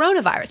to the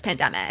coronavirus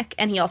pandemic.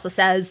 And he also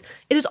says,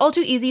 it is all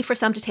too easy for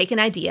some to take an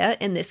idea,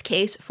 in this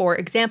case, for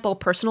example,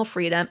 personal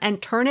freedom, and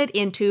turn it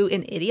into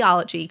an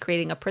ideology,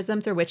 creating a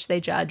prism through which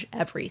they judge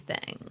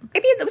everything. I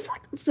mean, it was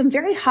some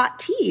very hot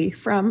tea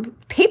from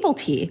papal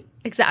tea.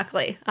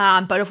 Exactly.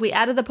 But if we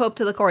added the Pope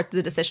to the court,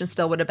 the decision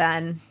still would have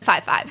been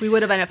 5-5. We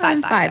would have been at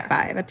 5-5.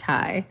 5-5, a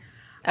tie.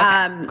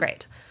 Okay,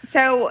 great.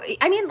 So,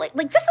 I mean,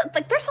 this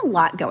is there's a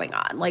lot going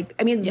on.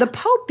 The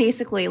Pope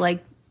basically,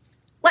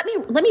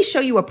 let me show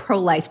you a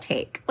pro-life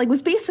take,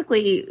 was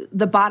basically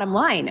the bottom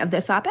line of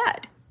this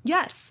op-ed.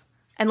 Yes.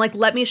 And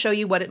let me show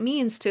you what it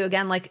means to,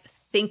 again,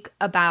 think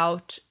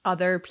about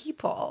other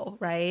people,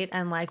 right?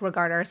 And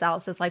regard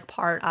ourselves as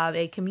part of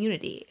a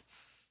community.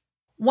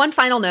 One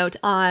final note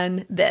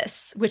on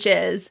this, which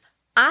is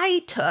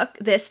I took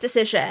this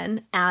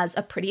decision as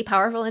a pretty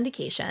powerful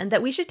indication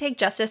that we should take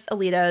Justice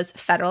Alito's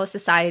Federalist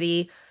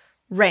Society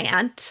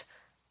rant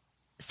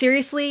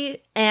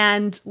seriously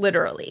and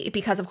literally,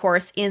 because, of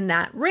course, in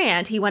that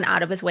rant, he went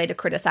out of his way to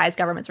criticize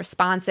government's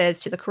responses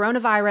to the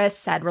coronavirus,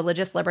 said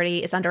religious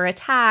liberty is under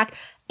attack,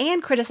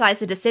 and criticized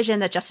the decision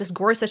that Justice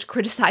Gorsuch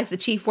criticized the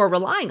chief for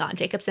relying on,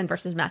 Jacobson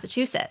versus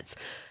Massachusetts.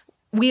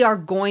 We are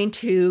going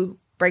to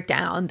break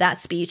down that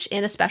speech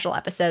in a special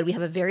episode. We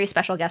have a very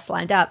special guest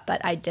lined up,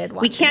 but I did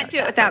want to can't do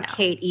it without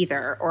Kate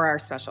either, or our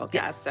special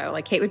guest. Yes.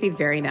 So Kate would be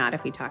very mad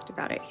if we talked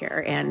about it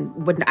here, and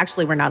we're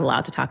not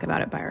allowed to talk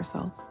about it by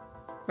ourselves.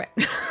 Right.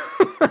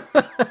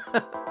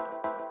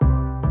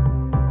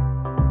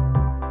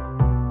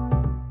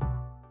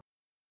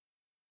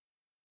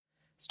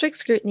 Strict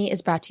Scrutiny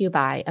is brought to you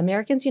by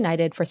Americans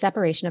United for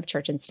Separation of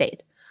Church and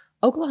State.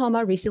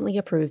 Oklahoma recently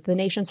approved the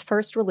nation's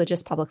first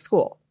religious public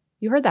school.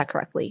 You heard that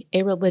correctly,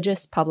 a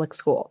religious public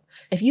school.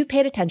 If you've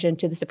paid attention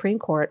to the Supreme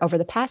Court over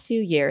the past few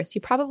years,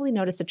 you probably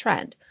noticed a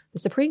trend. The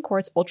Supreme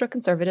Court's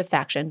ultra-conservative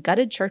faction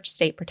gutted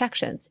church-state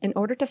protections in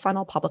order to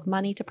funnel public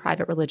money to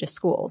private religious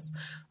schools.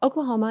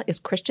 Oklahoma is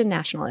Christian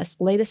nationalists'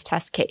 latest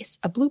test case,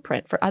 a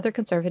blueprint for other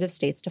conservative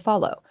states to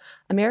follow.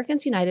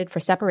 Americans United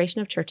for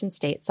Separation of Church and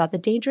State saw the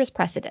dangerous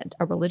precedent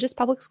a religious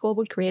public school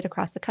would create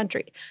across the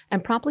country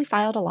and promptly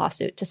filed a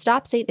lawsuit to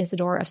stop St.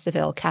 Isidore of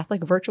Seville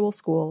Catholic Virtual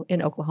School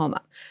in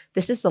Oklahoma.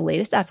 This is the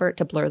latest effort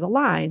to blur the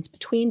lines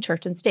between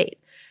church and state,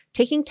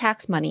 taking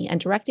tax money and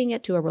directing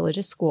it to a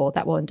religious school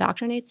that will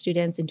indoctrinate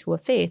students into a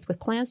faith with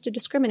plans to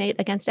discriminate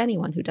against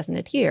anyone who doesn't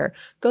adhere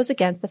goes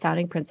against the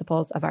founding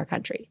principles of our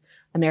country.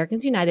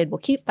 Americans United will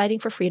keep fighting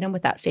for freedom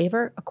without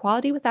favor,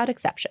 equality without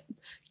exception.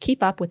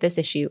 Keep up with this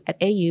issue at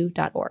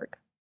au.org.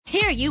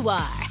 Here you are,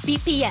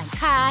 BPMs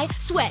high,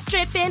 sweat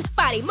dripping,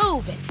 body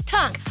moving,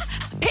 tongue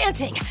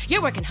panting.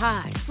 You're working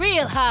hard,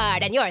 real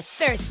hard, and you're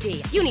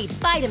thirsty. You need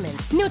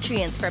vitamins,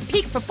 nutrients for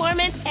peak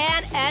performance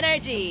and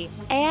energy.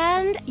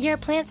 And your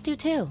plants do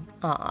too.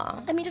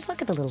 Aw, I mean, just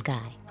look at the little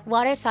guy.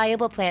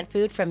 Water-soluble plant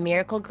food from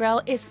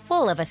Miracle-Gro is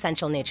full of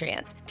essential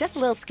nutrients. Just a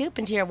little scoop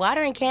into your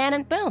watering can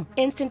and boom,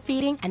 instant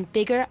feeding and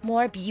bigger,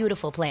 more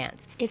beautiful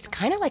plants. It's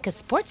kind of like a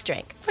sports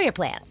drink for your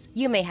plants.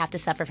 You may have to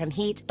suffer from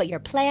heat, but your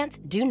plants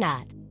do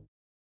not.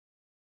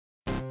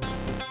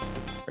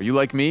 Are you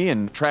like me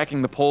and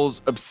tracking the polls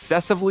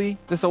obsessively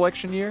this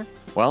election year?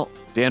 Well,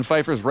 Dan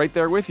Pfeiffer's right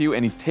there with you,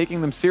 and he's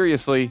taking them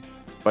seriously,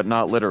 but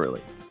not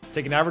literally.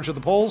 Take an average of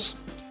the polls.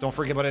 Don't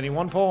forget about any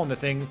one poll. And the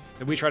thing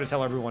that we try to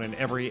tell everyone in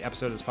every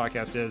episode of this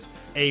podcast is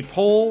a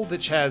poll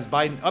that has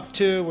Biden up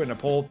to and a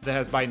poll that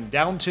has Biden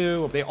down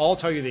to, they all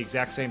tell you the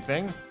exact same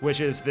thing, which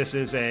is this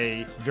is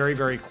a very,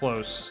 very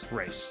close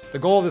race. The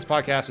goal of this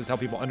podcast is to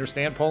help people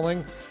understand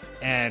polling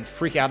and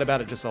freak out about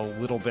it just a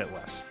little bit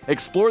less.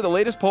 Explore the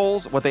latest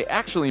polls, what they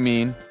actually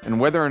mean, and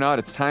whether or not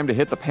it's time to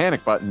hit the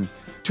panic button.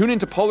 Tune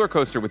into Polar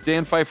Coaster with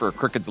Dan Pfeiffer,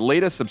 Crooked's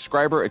latest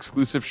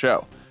subscriber-exclusive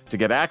show. To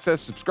get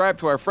access, subscribe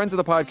to our Friends of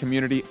the Pod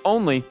community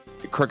only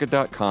at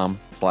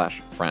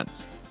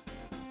crooked.com/friends.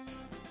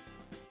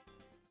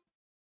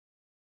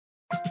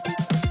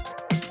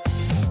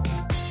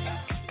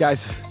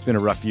 Guys, it's been a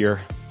rough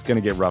year. It's going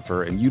to get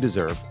rougher, and you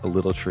deserve a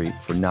little treat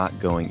for not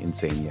going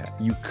insane yet.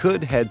 You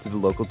could head to the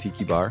local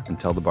tiki bar and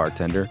tell the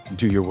bartender,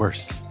 do your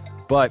worst.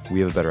 But we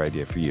have a better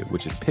idea for you,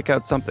 which is pick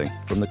out something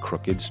from the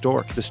Crooked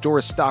store. The store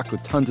is stocked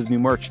with tons of new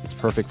merch. It's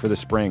perfect for the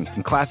spring.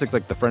 And classics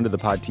like the Friend of the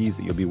Pod tees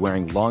that you'll be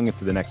wearing long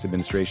into the next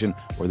administration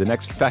or the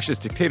next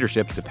fascist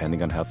dictatorship,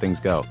 depending on how things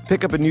go.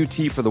 Pick up a new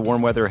tee for the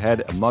warm weather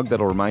ahead, a mug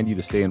that'll remind you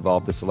to stay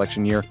involved this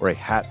election year, or a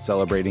hat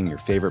celebrating your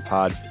favorite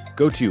pod.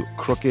 Go to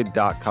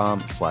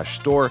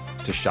crooked.com/store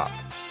to shop.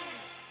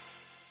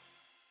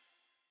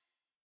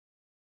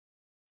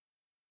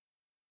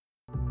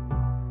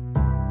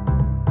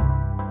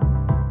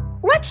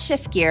 Let's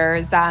shift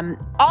gears.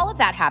 All of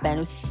that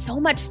happened. So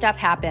much stuff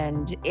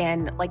happened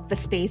in like the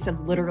space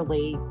of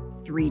literally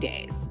 3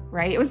 days,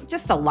 right? It was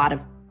just a lot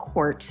of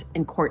court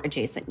and court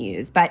adjacent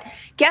news. But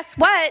guess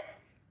what?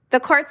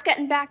 The court's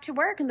getting back to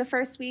work in the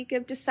first week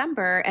of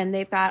December, and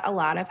they've got a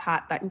lot of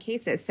hot button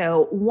cases.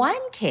 So one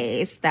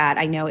case that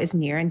I know is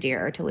near and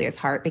dear to Leah's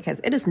heart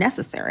because it is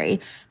necessary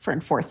for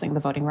enforcing the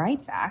Voting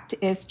Rights Act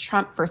is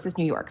Trump versus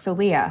New York. So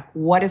Leah,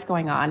 what is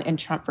going on in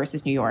Trump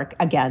versus New York?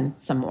 Again,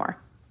 some more.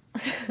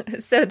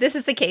 So this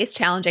is the case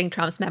challenging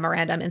Trump's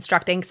memorandum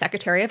instructing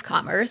Secretary of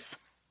Commerce,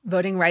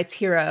 voting rights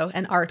hero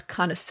and art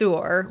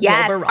connoisseur,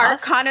 Wilbur Ross.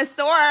 Art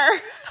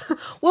connoisseur.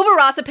 Wilbur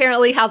Ross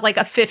apparently has like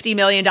a $50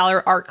 million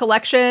art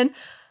collection.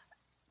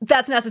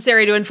 That's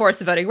necessary to enforce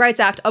the Voting Rights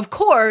Act, of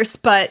course,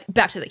 but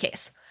back to the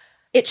case.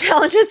 It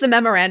challenges the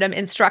memorandum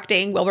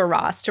instructing Wilbur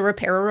Ross to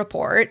prepare a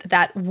report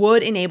that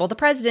would enable the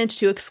president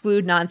to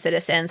exclude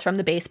non-citizens from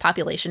the base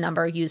population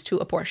number used to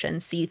apportion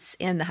seats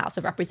in the House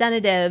of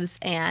Representatives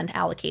and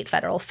allocate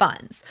federal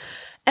funds.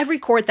 Every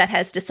court that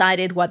has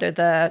decided whether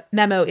the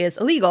memo is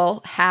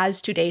illegal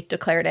has to date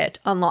declared it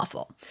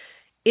unlawful.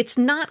 It's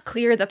not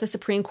clear that the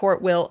Supreme Court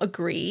will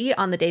agree.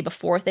 On the day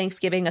before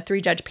Thanksgiving, a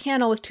 3-judge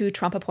panel with 2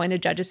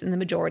 Trump-appointed judges in the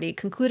majority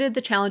concluded the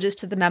challenges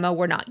to the memo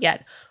were not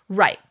yet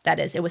right. That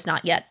is, it was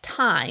not yet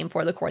time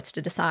for the courts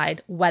to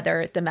decide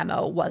whether the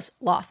memo was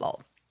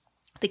lawful.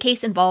 The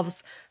case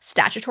involves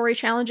statutory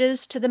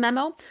challenges to the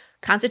memo,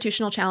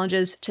 constitutional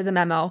challenges to the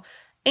memo,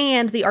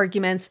 and the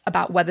arguments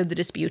about whether the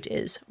dispute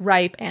is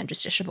ripe and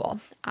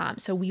justiciable.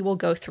 So we will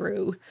go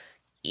through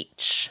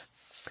each.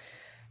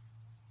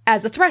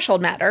 As a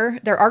threshold matter,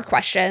 there are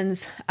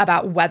questions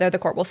about whether the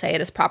court will say it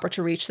is proper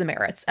to reach the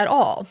merits at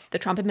all. The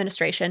Trump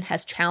administration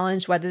has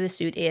challenged whether the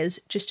suit is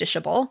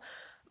justiciable,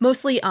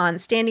 mostly on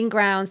standing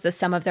grounds, though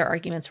some of their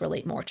arguments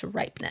relate more to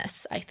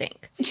ripeness, I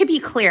think. To be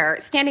clear,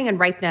 standing and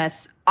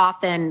ripeness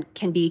often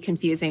can be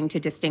confusing to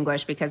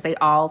distinguish because they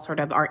all sort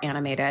of are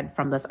animated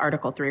from this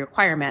Article 3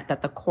 requirement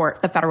that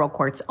the federal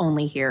courts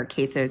only hear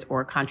cases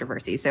or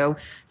controversy. So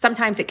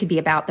sometimes it could be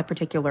about the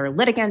particular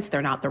litigants,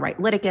 they're not the right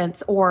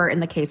litigants, or in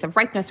the case of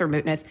ripeness or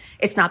mootness,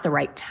 it's not the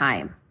right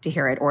time to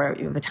hear it, or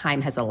the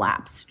time has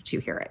elapsed to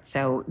hear it.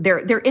 So they're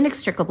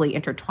inextricably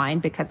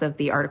intertwined because of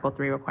the Article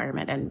 3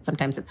 requirement, and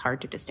sometimes it's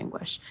hard to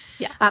distinguish.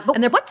 Yeah.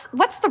 But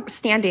what's the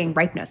standing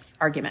ripeness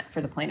argument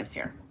for the plaintiffs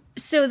here?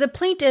 So the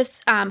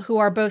plaintiffs, who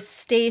are both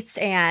states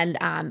and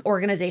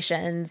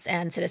organizations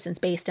and citizens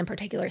based in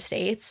particular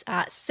states,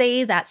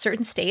 say that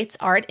certain states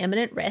are at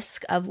imminent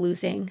risk of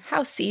losing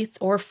House seats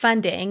or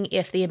funding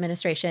if the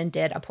administration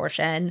did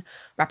apportion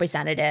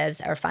representatives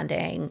or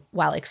funding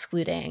while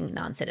excluding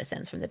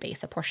non-citizens from the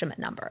base apportionment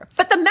number.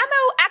 But the memo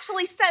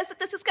actually says that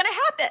this is going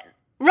to happen.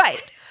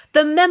 Right.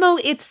 The memo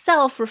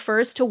itself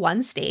refers to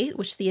one state,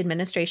 which the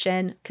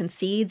administration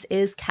concedes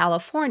is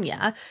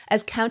California,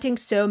 as counting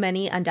so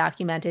many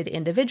undocumented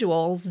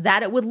individuals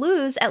that it would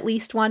lose at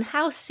least one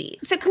House seat.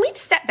 So can we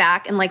step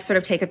back and sort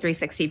of take a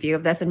 360 view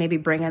of this and maybe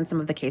bring in some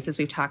of the cases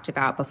we've talked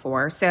about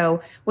before?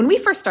 So when we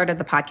first started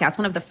the podcast,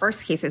 one of the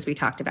first cases we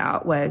talked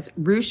about was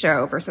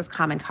Rucho versus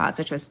Common Cause,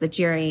 which was the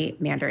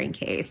gerrymandering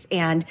case.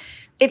 And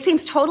it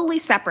seems totally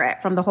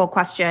separate from the whole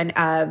question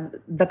of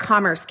the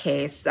Commerce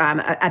case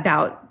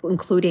about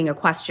including a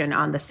question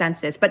on the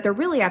census, but they're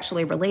really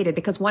actually related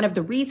because one of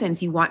the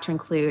reasons you want to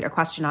include a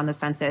question on the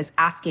census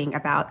asking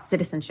about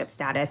citizenship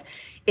status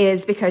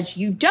is because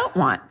you don't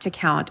want to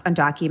count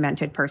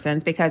undocumented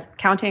persons, because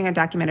counting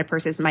undocumented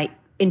persons might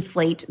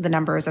inflate the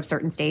numbers of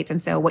certain states.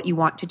 And so what you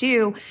want to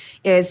do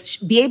is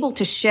be able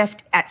to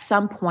shift at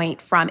some point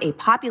from a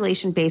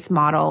population-based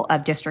model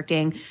of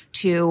districting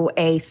to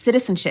a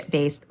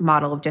citizenship-based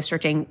model of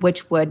districting,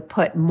 which would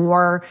put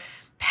more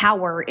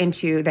power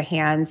into the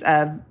hands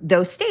of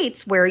those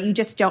states where you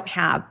just don't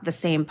have the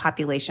same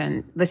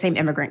population, the same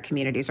immigrant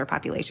communities or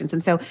populations.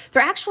 And so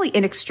they're actually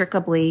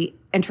inextricably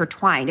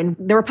intertwined. And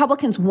the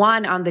Republicans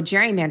won on the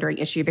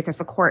gerrymandering issue because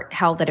the court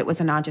held that it was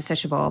a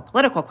non-justiciable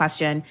political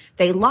question.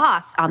 They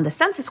lost on the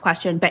census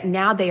question, but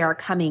now they are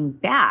coming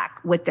back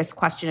with this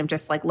question of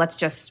just let's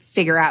just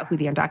figure out who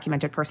the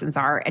undocumented persons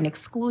are and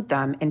exclude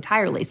them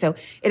entirely. So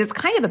it is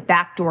kind of a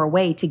backdoor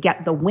way to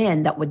get the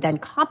win that would then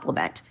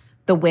complement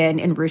the win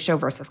in Rucho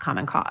versus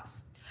Common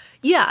Cause.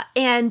 Yeah,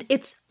 and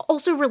it's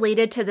also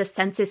related to the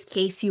census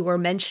case you were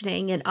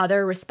mentioning in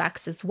other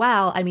respects as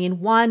well. I mean,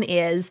 one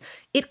is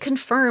it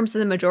confirms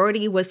the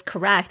majority was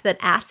correct that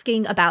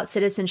asking about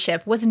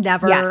citizenship was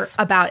never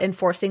about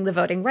enforcing the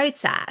Voting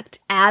Rights Act,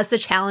 as the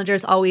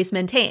challengers always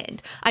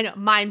maintained. I know,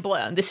 mind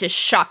blown. This is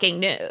shocking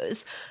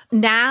news.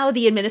 Now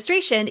the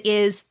administration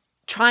is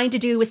trying to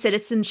do with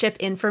citizenship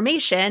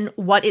information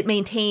what it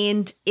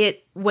maintained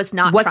it was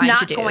not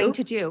going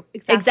to do.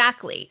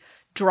 Exactly.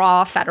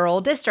 Draw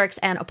federal districts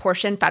and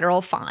apportion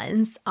federal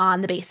funds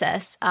on the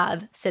basis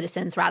of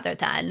citizens rather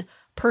than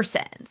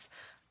persons.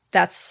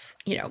 That's,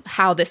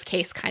 how this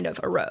case kind of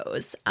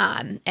arose.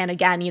 And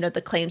again,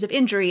 the claims of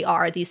injury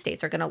are these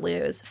states are going to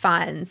lose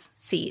funds,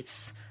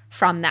 seats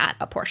from that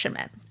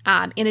apportionment.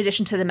 In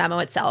addition to the memo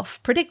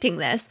itself predicting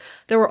this,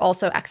 there were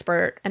also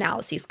expert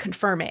analyses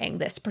confirming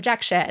this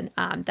projection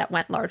that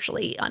went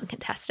largely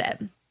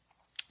uncontested.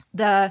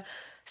 The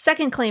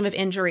second claim of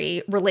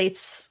injury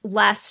relates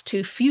less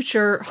to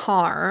future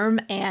harm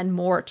and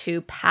more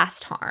to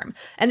past harm.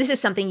 And this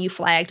is something you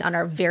flagged on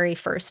our very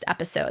first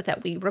episode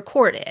that we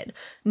recorded,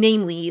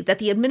 namely that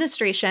the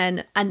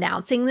administration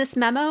announcing this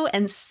memo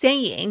and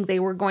saying they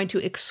were going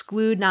to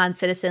exclude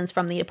non-citizens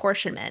from the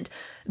apportionment.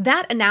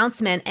 That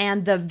announcement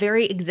and the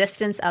very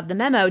existence of the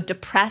memo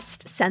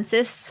depressed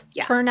census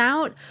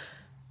turnout,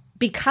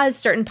 because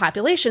certain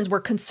populations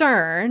were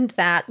concerned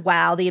that,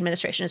 wow, the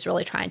administration is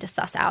really trying to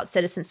suss out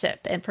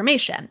citizenship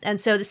information. And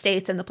so the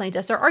states and the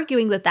plaintiffs are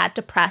arguing that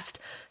depressed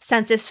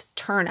census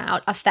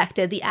turnout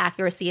affected the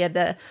accuracy of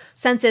the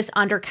census,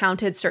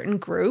 undercounted certain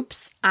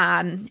groups.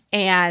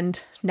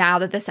 And now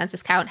that the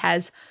census count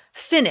has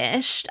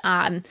finished,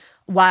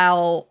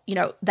 while,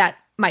 that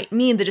might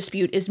mean the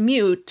dispute is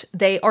moot,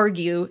 they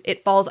argue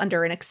it falls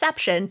under an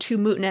exception to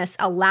mootness,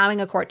 allowing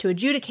a court to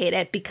adjudicate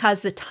it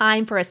because the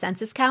time for a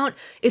census count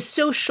is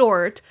so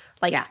short,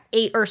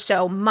 8 or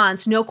so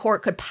months, no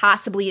court could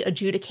possibly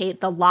adjudicate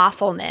the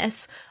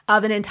lawfulness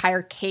of an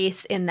entire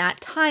case in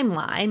that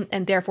timeline,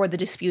 and therefore the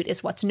dispute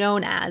is what's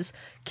known as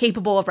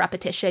capable of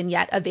repetition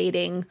yet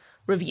evading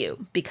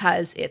review.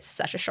 Because it's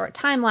such a short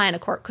timeline, a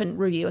court couldn't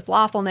review its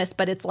lawfulness,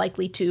 but it's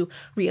likely to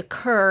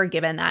reoccur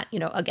given that,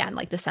 again,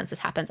 the census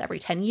happens every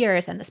 10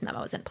 years and this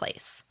memo is in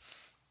place.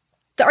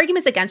 The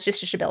arguments against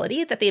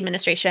justiciability that the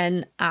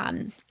administration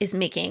is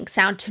making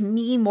sound to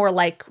me more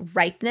like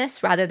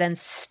ripeness rather than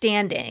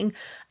standing.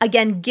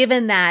 Again,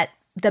 given that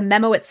the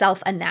memo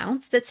itself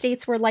announced that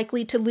states were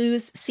likely to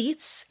lose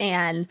seats,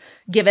 and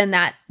given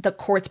that the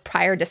court's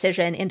prior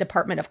decision in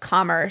Department of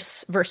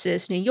Commerce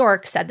versus New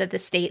York said that the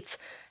states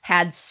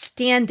had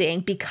standing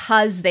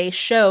because they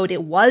showed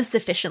it was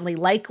sufficiently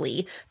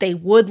likely they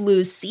would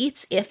lose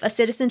seats if a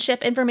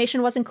citizenship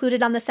information was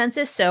included on the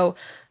census. So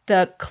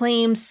the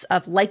claims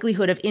of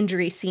likelihood of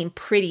injury seem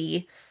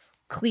pretty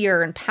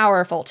clear and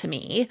powerful to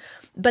me.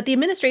 But the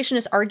administration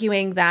is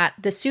arguing that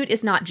the suit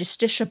is not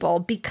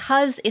justiciable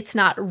because it's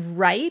not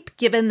ripe,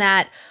 given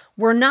that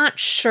we're not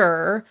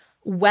sure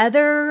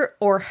whether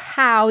or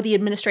how the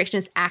administration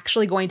is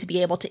actually going to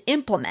be able to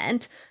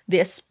implement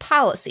this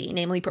policy,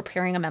 namely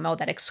preparing a memo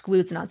that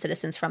excludes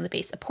non-citizens from the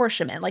base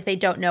apportionment. Like, they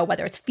don't know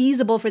whether it's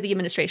feasible for the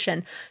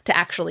administration to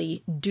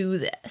actually do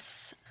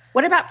this.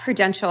 What about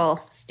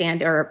prudential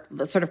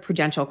sort of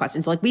prudential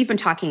questions? Like, we've been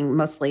talking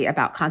mostly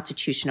about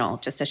constitutional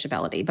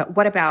justiciability, but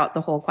what about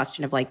the whole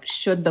question of, like,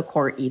 should the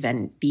court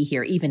even be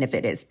here, even if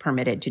it is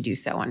permitted to do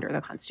so under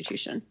the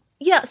Constitution?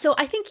 Yeah, so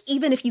I think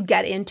even if you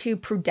get into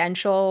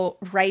prudential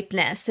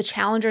ripeness, the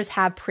challengers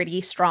have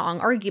pretty strong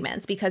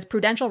arguments, because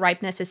prudential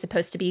ripeness is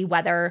supposed to be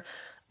whether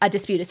a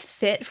dispute is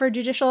fit for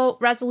judicial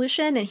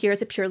resolution. And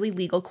here's a purely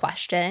legal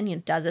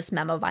question. Does this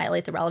memo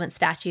violate the relevant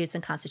statutes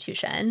and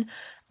Constitution?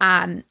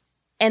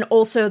 And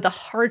also the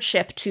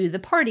hardship to the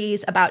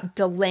parties about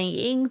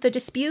delaying the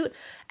dispute.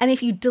 And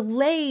if you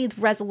delay the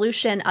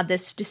resolution of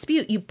this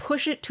dispute, you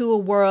push it to a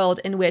world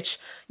in which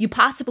you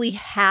possibly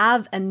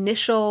have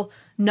initial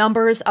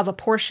numbers of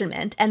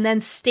apportionment, and then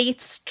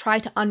states try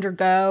to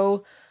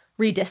undergo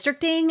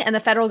redistricting, and the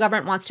federal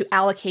government wants to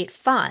allocate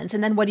funds.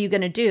 And then what are you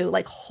going to do?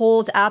 Like,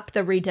 hold up the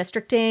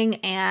redistricting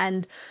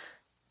and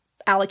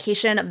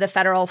allocation of the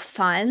federal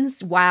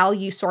funds while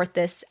you sort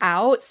this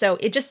out? So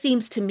it just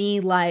seems to me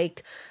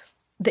like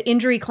the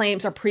injury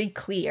claims are pretty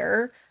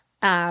clear,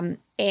 and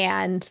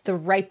the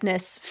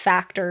ripeness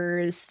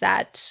factors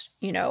that,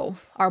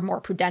 are more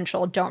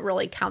prudential don't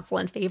really counsel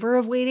in favor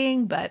of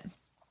waiting. But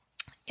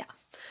yeah,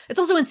 it's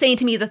also insane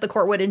to me that the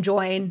court would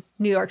enjoin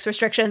New York's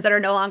restrictions that are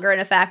no longer in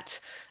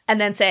effect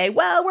and then say,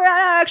 well, we're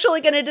not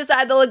actually going to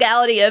decide the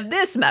legality of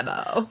this memo.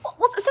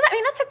 Well,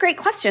 that's a great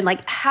question.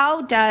 Like,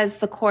 how does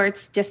the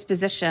court's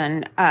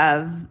disposition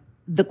of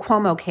the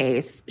Cuomo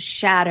case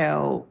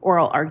shadow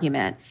oral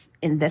arguments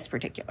in this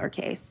particular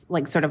case?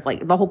 Like, sort of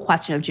like the whole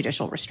question of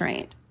judicial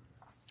restraint.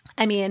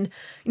 I mean,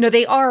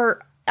 they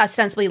are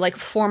ostensibly like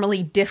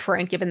formally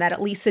different, given that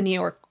at least the New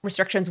York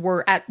restrictions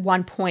were at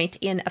one point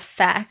in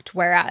effect,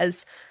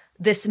 whereas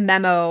this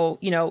memo,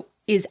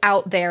 is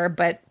out there,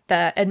 but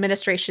the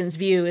administration's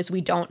view is we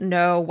don't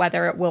know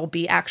whether it will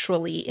be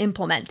actually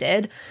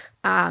implemented.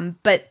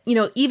 But,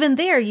 even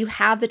there, you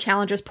have the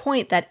challenger's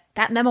point that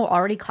memo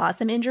already caused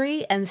them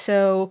injury. And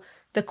so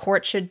the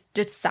court should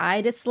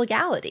decide its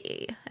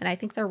legality. And I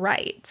think they're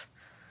right.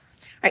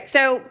 All right.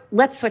 So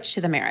let's switch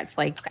to the merits.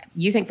 Like, okay,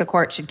 you think the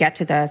court should get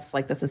to this?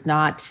 Like, this is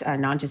not a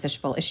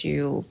non-justiciable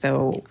issue.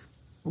 So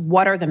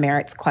what are the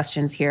merits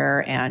questions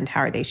here, and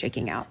how are they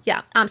shaking out?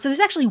 Yeah. So there's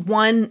actually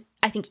one,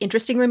 I think,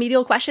 interesting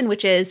remedial question,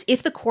 which is,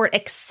 if the court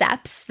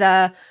accepts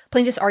the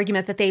plaintiff's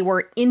argument that they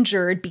were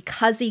injured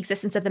because the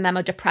existence of the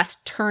memo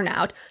depressed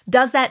turnout,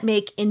 does that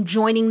make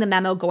enjoining the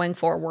memo going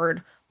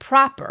forward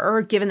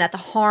proper, given that the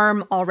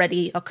harm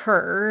already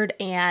occurred?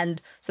 And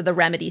so the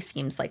remedy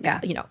seems like,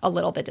 a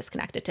little bit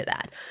disconnected to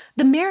that.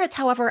 The merits,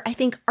 however, I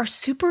think are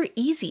super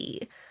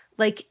easy.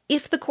 Like,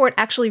 if the court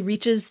actually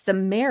reaches the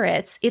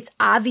merits, it's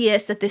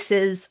obvious that this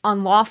is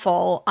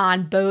unlawful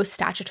on both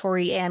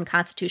statutory and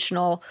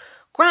constitutional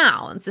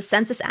grounds. The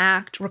Census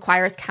Act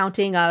requires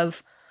counting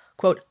of,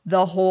 quote,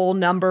 the whole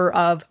number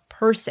of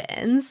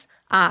persons.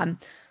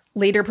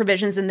 Later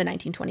provisions in the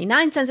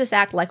 1929 Census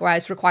Act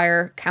likewise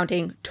require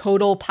counting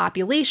total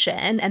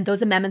population, and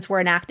those amendments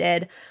were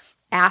enacted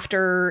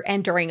after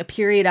and during a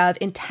period of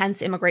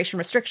intense immigration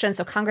restrictions.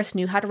 So Congress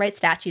knew how to write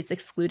statutes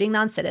excluding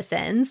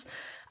non-citizens.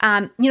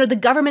 The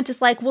government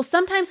is like, well,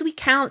 sometimes we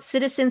count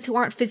citizens who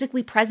aren't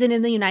physically present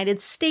in the United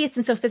States,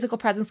 and so physical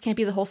presence can't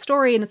be the whole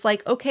story. And it's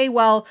like, okay,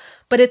 well,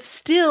 but it's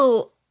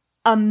still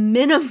a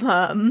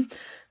minimum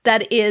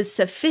that is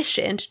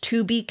sufficient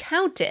to be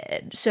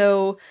counted.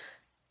 So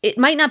it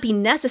might not be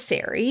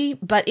necessary,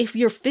 but if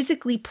you're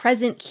physically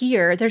present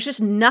here, there's just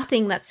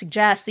nothing that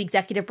suggests the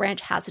executive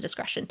branch has the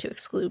discretion to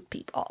exclude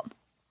people.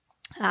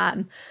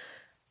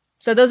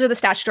 So those are the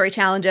statutory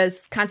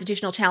challenges.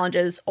 Constitutional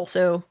challenges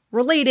also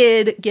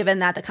related, given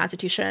that the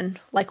Constitution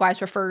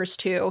likewise refers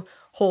to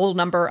whole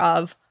number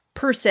of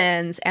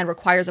persons and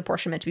requires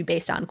apportionment to be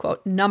based on,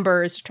 quote,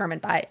 numbers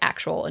determined by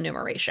actual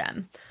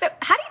enumeration. So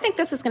how do you think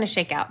this is going to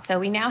shake out? So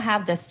we now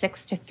have the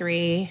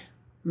 6-3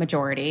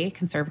 majority,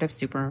 conservative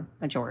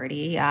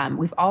supermajority.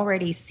 We've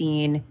already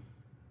seen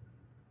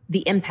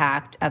the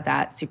impact of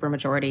that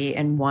supermajority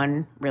in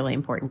one really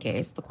important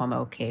case, the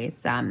Cuomo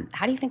case.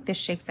 How do you think this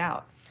shakes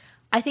out?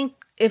 I think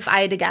if I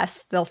had to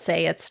guess, they'll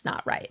say it's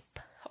not ripe,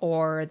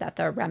 or that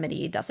the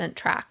remedy doesn't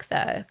track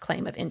the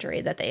claim of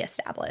injury that they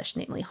established,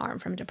 namely harm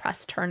from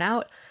depressed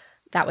turnout.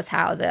 That was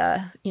how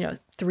the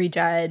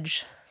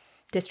 3-judge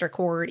district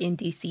court in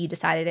D.C.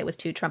 decided it with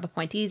 2 Trump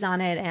appointees on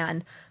it,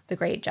 and the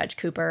great Judge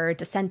Cooper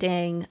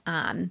dissenting.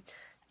 And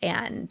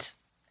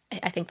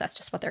I think that's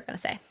just what they're going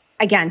to say.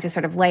 Again, to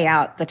sort of lay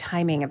out the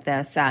timing of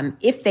this,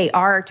 if they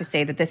are to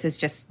say that this is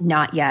just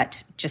not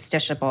yet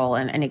justiciable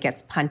and it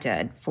gets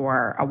punted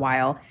for a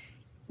while,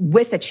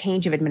 with a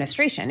change of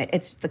administration,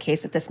 it's the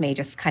case that this may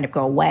just kind of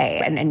go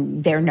away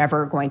and they're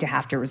never going to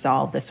have to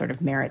resolve this sort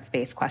of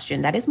merits-based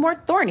question that is more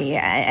thorny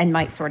and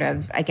might sort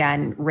of,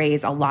 again,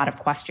 raise a lot of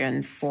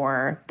questions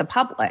for the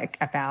public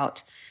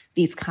about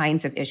these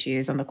kinds of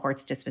issues and the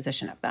court's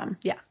disposition of them.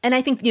 Yeah. And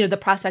I think, the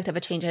prospect of a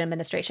change in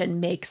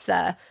administration makes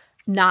the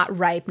not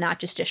ripe, not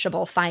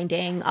justiciable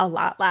finding a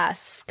lot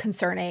less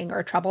concerning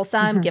or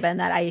troublesome, given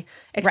that I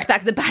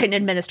expect the Biden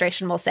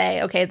administration will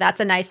say, okay, that's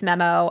a nice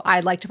memo.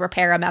 I'd like to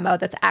prepare a memo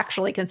that's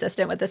actually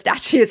consistent with the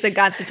statutes and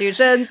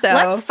Constitution. So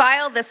let's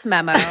file this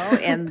memo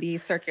in the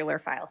circular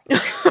file.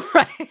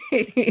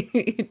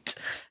 Right.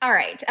 All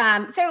right.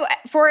 So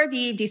for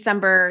the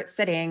December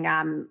sitting,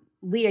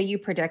 Leah, you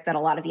predict that a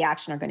lot of the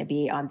action are going to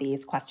be on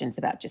these questions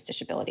about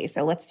justiciability.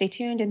 So let's stay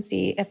tuned and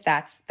see if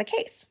that's the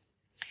case.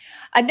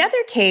 Another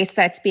case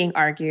that's being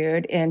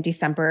argued in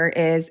December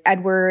is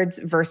Edwards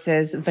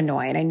versus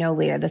Vannoy. And I know,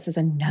 Leah, this is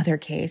another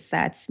case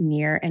that's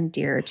near and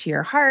dear to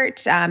your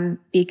heart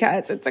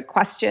because it's a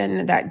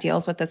question that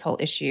deals with this whole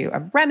issue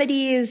of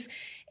remedies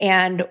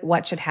and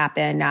what should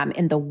happen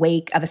in the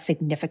wake of a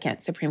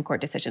significant Supreme Court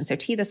decision. So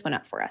tee this one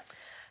up for us.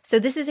 So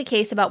this is a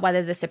case about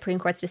whether the Supreme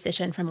Court's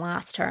decision from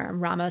last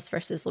term, Ramos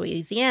versus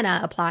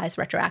Louisiana, applies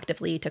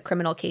retroactively to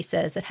criminal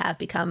cases that have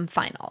become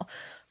final.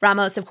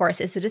 Ramos, of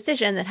course, is a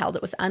decision that held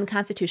it was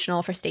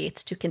unconstitutional for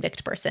states to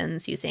convict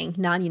persons using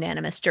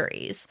non-unanimous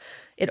juries.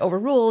 It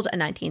overruled a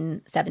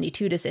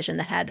 1972 decision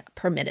that had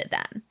permitted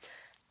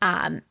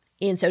them.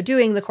 In so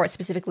doing, the court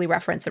specifically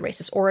referenced the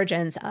racist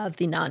origins of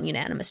the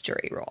non-unanimous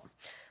jury rule.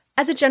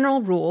 As a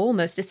general rule,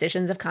 most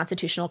decisions of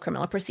constitutional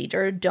criminal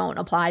procedure don't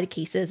apply to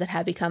cases that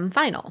have become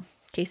final,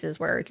 cases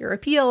where your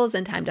appeals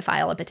and time to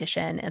file a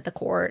petition at the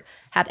court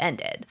have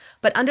ended.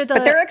 But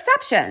there are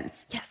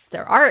exceptions. Yes,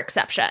 there are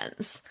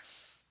exceptions.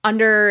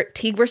 Under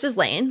Teague versus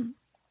Lane,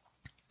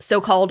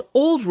 so-called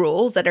old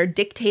rules that are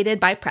dictated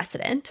by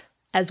precedent,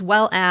 as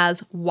well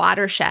as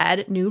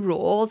watershed new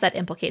rules that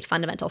implicate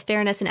fundamental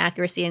fairness and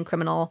accuracy in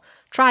criminal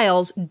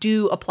trials,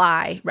 do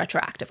apply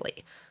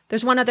retroactively.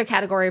 There's one other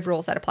category of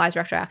rules that applies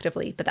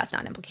retroactively, but that's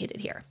not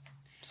implicated here.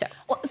 So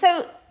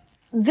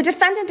the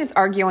defendant is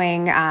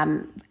arguing,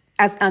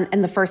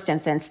 in the first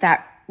instance,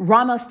 that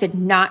Ramos did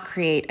not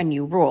create a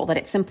new rule, that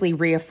it simply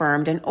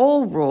reaffirmed an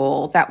old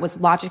rule that was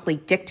logically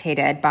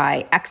dictated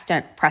by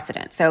extant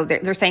precedent. So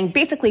they're saying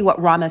basically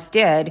what Ramos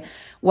did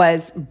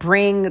was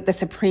bring the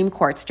Supreme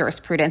Court's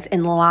jurisprudence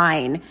in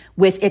line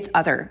with its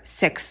other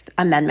Sixth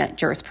Amendment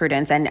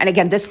jurisprudence. And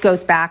again, this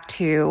goes back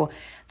to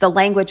the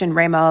language in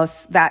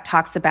Ramos that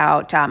talks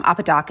about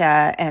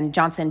Apodaca and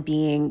Johnson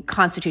being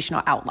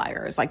constitutional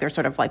outliers, like they're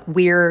sort of like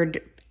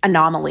weird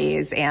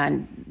anomalies,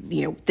 and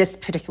this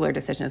particular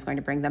decision is going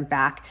to bring them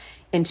back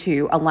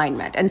into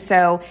alignment. And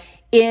so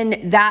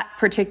in that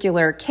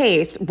particular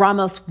case,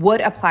 Ramos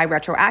would apply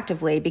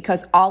retroactively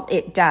because all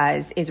it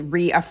does is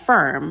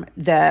reaffirm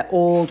the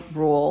old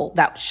rule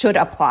that should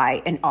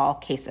apply in all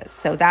cases.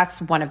 So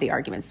that's one of the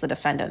arguments the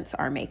defendants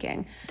are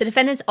making. The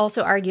defendants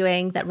also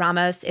arguing that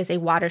Ramos is a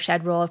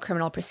watershed rule of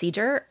criminal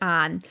procedure.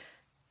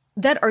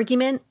 That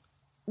argument,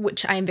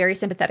 which I am very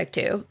sympathetic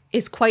to,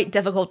 is quite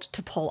difficult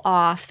to pull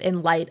off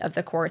in light of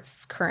the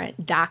court's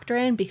current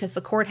doctrine, because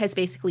the court has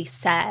basically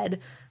said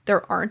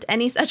there aren't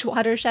any such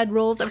watershed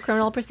rules of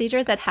criminal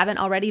procedure that haven't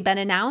already been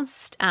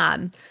announced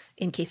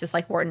in cases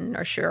like Wharton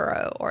or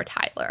Shuro or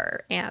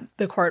Tyler. And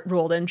the court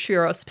ruled in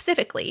Shuro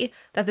specifically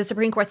that the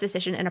Supreme Court's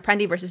decision in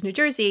Apprendi versus New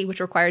Jersey,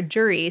 which required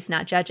juries,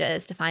 not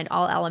judges, to find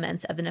all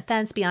elements of an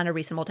offense beyond a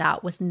reasonable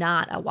doubt, was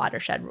not a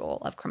watershed rule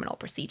of criminal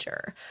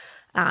procedure.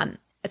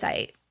 As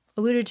I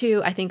alluded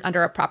to, I think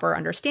under a proper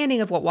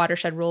understanding of what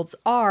watershed rules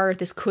are,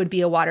 this could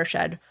be a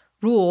watershed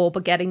rule,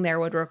 but getting there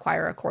would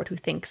require a court who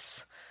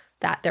thinks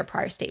that their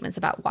prior statements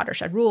about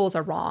watershed rules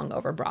are wrong,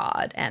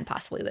 overbroad, and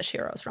possibly the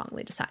Shiro's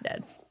wrongly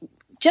decided.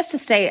 Just to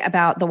say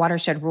about the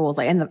watershed rules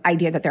and the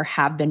idea that there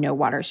have been no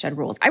watershed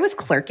rules, I was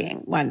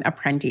clerking when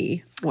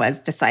Apprendi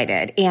was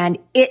decided, and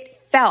it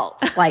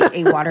felt like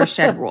a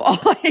watershed rule.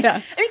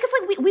 Because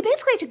we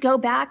basically had to go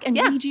back and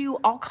redo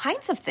all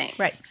kinds of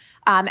things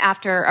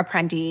after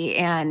Apprendi.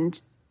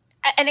 And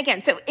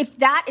again, so if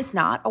that is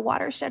not a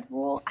watershed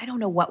rule, I don't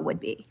know what would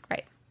be.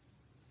 Right.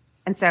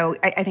 And so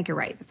I think you're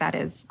right that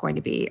is going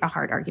to be a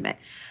hard argument.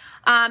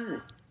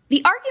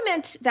 The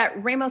argument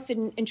that Ramos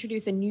didn't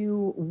introduce a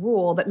new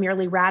rule but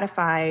merely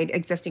ratified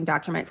existing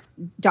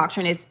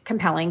doctrine is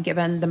compelling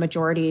given the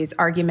majority's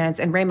arguments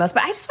in Ramos.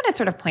 But I just want to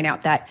sort of point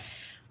out that,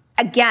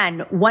 again,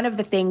 one of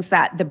the things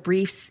that the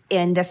briefs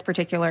in this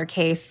particular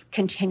case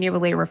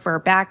continually refer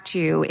back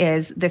to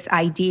is this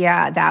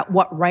idea that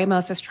what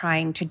Ramos is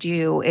trying to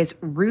do is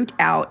root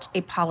out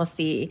a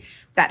policy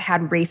that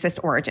had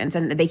racist origins.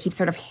 And they keep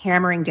sort of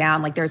hammering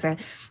down, like there's a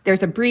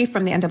brief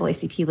from the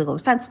NAACP Legal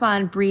Defense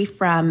Fund, brief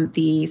from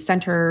the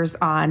Centers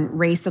on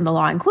Race and the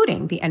Law,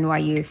 including the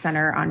NYU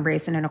Center on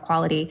Race and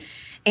Inequality.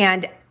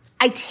 And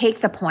I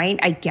take the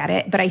point, I get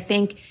it, but I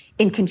think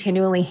in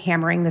continually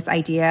hammering this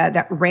idea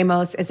that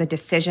Ramos is a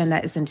decision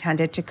that is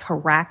intended to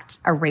correct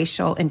a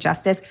racial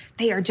injustice,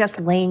 they are just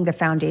laying the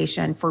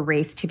foundation for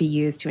race to be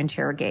used to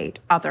interrogate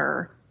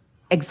other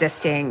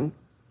existing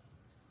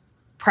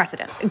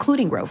precedents,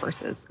 including Roe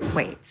versus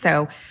Wade.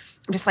 So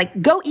I'm just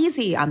like, go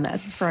easy on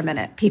this for a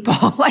minute,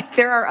 people. Like,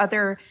 there are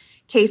other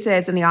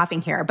cases in the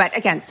offing here. But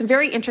again, some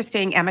very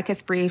interesting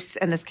amicus briefs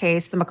in this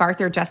case. The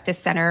MacArthur Justice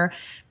Center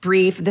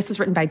brief, this is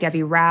written by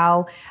Debbie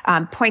Rao,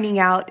 pointing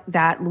out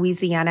that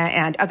Louisiana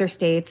and other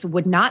states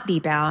would not be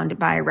bound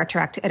by a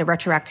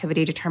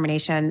retroactivity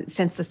determination,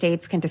 since the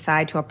states can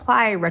decide to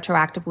apply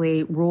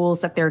retroactively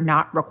rules that they're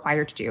not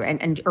required to do,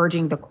 and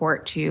urging the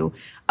court to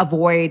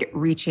avoid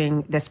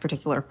reaching this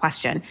particular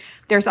question.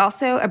 There's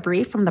also a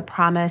brief from the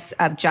Promise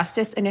of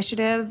Justice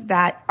Initiative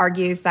that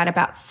argues that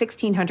about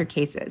 1,600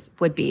 cases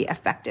would be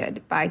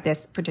affected by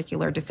this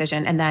particular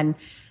decision. And then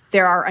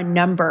there are a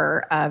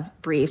number of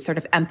briefs sort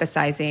of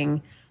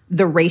emphasizing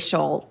the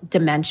racial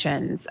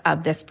dimensions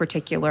of this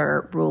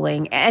particular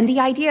ruling, and the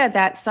idea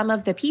that some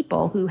of the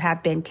people who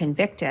have been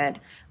convicted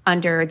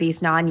under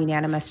these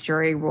non-unanimous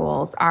jury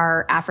rules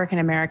are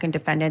African-American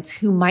defendants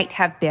who might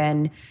have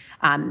been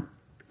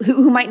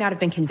who might not have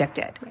been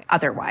convicted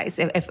otherwise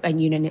if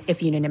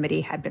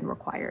unanimity had been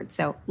required.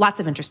 So lots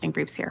of interesting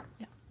briefs here.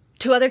 Yeah.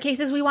 2 other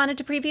cases we wanted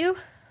to preview?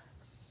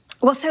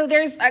 Well, so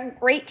there's a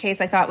great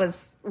case I thought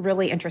was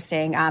really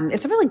interesting.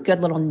 It's a really good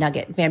little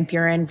nugget, Van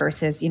Buren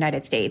versus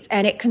United States,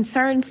 and it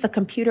concerns the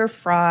Computer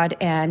Fraud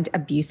and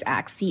Abuse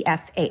Act,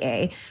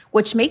 CFAA,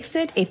 which makes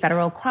it a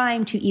federal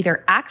crime to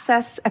either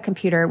access a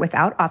computer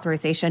without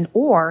authorization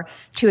or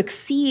to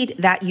exceed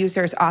that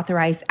user's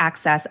authorized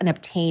access and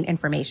obtain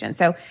information.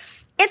 So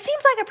it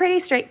seems like a pretty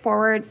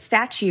straightforward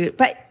statute,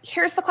 but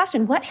here's the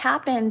question. What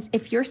happens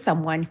if you're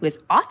someone who is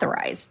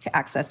authorized to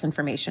access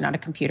information on a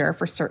computer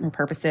for certain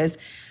purposes,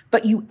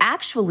 but you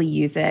actually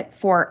use it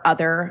for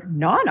other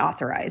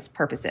non-authorized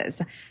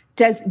purposes?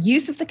 Does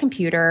use of the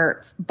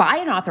computer by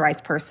an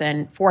authorized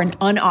person for an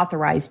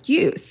unauthorized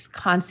use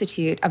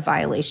constitute a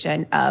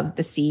violation of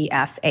the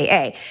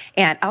CFAA?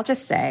 And I'll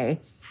just say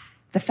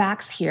the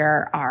facts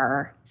here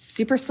are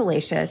super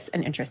salacious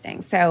and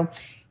interesting. So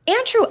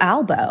Andrew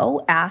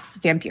Albo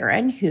asked Van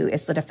Buren, who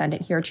is the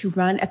defendant here, to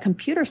run a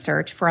computer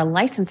search for a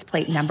license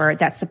plate number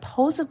that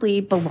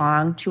supposedly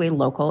belonged to a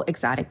local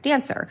exotic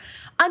dancer.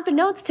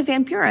 Unbeknownst to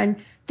Van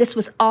Buren, this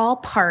was all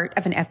part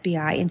of an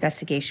FBI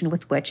investigation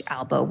with which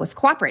Albo was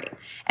cooperating.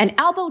 And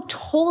Albo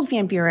told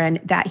Van Buren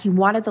that he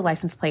wanted the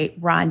license plate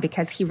run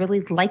because he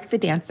really liked the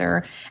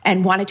dancer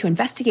and wanted to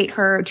investigate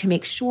her to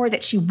make sure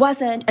that she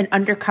wasn't an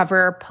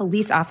undercover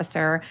police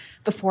officer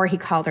before he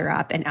called her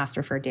up and asked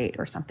her for a date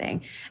or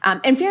something.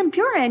 And Van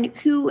Buren,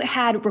 who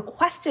had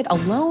requested a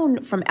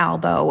loan from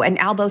Albo, and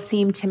Albo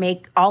seemed to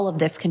make all of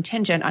this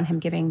contingent on him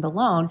giving the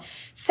loan,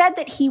 said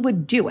that he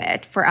would do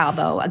it for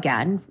Albo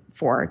again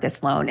for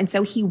this loan. And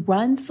so he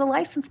runs the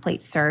license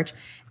plate search.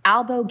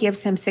 Albo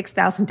gives him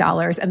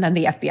 $6,000, and then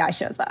the FBI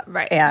shows up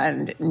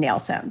and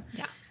nails him.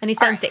 Yeah. And he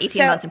sentenced to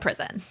 18 months in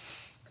prison.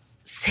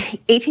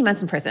 18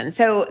 months in prison.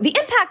 So the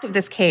impact of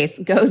this case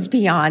goes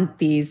beyond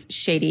these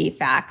shady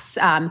facts.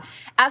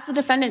 As the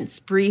defendant's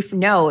brief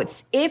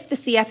notes, if the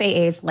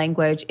CFAA's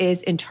language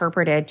is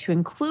interpreted to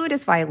include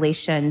as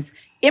violations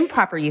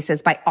improper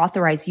uses by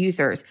authorized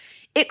users,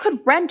 it could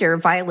render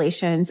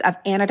violations of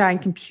anodyne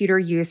computer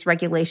use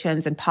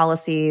regulations and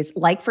policies,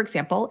 like, for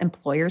example,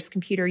 employers'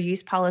 computer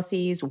use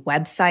policies,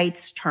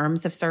 websites'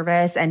 terms of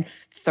service, and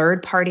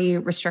third-party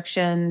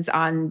restrictions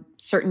on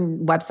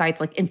certain websites,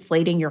 like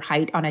inflating your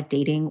height on a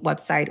dating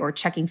website or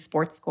checking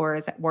sports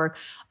scores at work.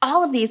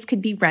 All of these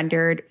could be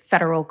rendered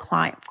federal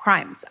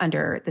crimes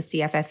under the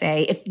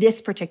CFFA if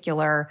this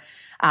particular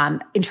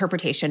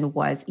interpretation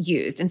was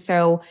used. And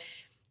so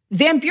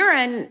Van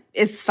Buren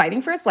is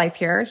fighting for his life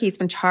here. He's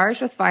been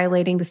charged with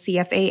violating the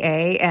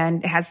CFAA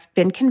and has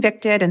been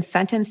convicted and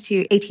sentenced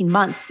to 18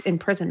 months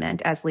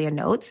imprisonment, as Leah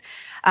notes.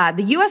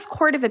 The U.S.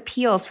 Court of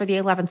Appeals for the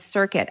 11th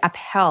Circuit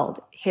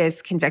upheld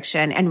his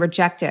conviction and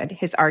rejected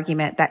his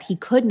argument that he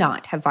could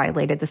not have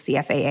violated the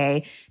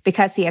CFAA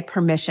because he had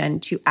permission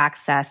to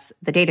access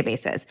the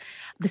databases.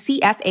 The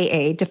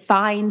CFAA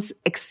defines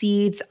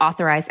exceeds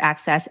authorized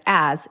access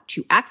as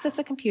to access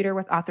a computer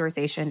with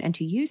authorization and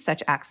to use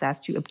such access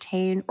to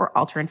obtain or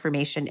alter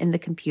information in the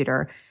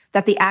computer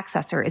that the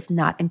accessor is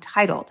not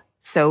entitled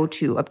so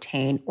to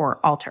obtain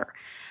or alter.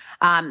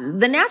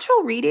 The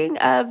natural reading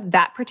of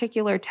that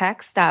particular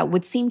text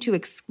would seem to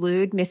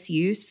exclude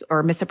misuse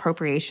or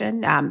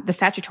misappropriation. The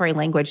statutory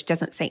language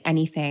doesn't say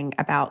anything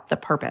about the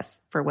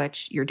purpose for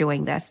which you're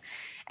doing this.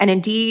 And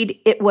indeed,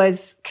 it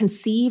was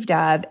conceived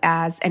of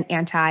as an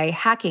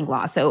anti-hacking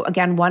law. So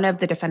again, one of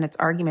the defendant's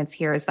arguments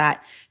here is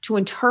that to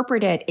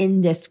interpret it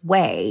in this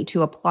way,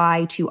 to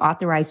apply to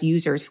authorized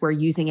users who are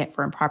using it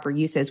for improper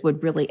uses,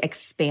 would really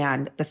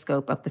expand the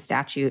scope of the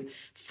statute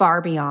far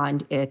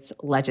beyond its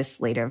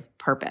legislative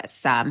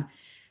purpose.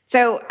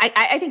 So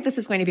I think this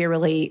is going to be a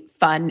really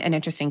fun and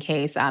interesting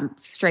case,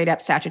 straight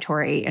up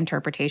statutory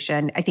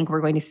interpretation. I think we're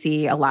going to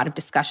see a lot of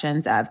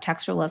discussions of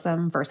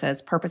textualism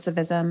versus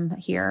purposivism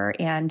here.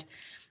 And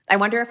I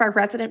wonder if our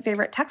resident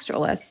favorite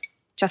textualist,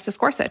 Justice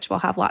Gorsuch, will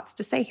have lots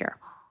to say here.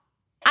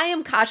 I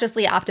am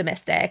cautiously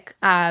optimistic.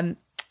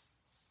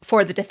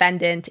 for the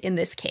defendant in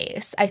this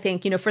case. I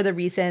think, for the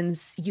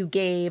reasons you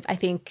gave, I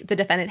think the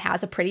defendant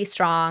has a pretty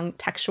strong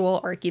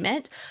textual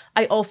argument.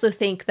 I also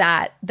think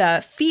that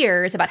the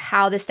fears about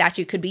how the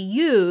statute could be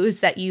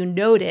used that you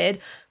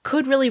noted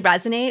could really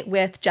resonate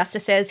with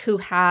justices who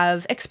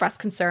have expressed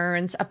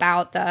concerns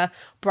about the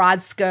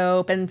broad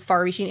scope and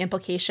far-reaching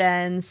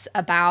implications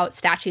about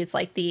statutes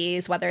like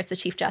these, whether it's the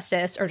Chief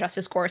Justice or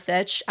Justice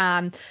Gorsuch.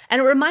 And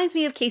it reminds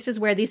me of cases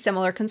where these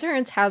similar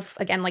concerns have,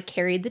 again,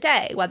 carried the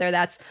day, whether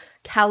that's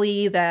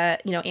Kelly, the,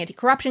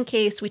 anti-corruption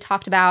case we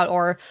talked about,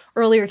 or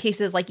earlier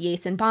cases like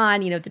Yates and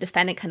Bond. The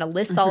defendant kind of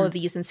lists all of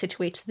these and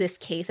situates this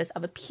case as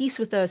of a piece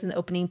with those in the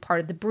opening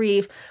part of the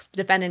brief. The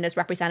defendant is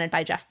represented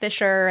by Jeff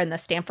Fisher and the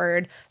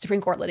Stanford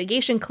Supreme Court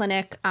Litigation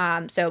Clinic.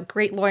 So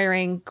great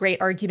lawyering, great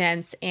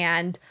arguments.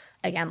 And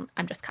again,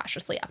 I'm just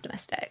cautiously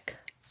optimistic.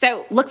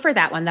 So look for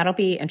that one. That'll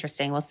be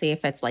interesting. We'll see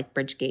if it's like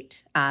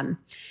Bridgegate.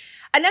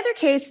 Another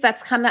case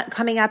that's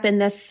coming up in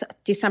this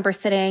December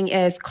sitting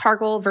is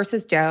Cargill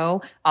versus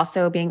Doe,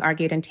 also being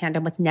argued in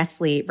tandem with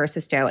Nestle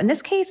versus Doe. And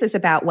this case is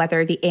about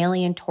whether the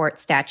Alien Tort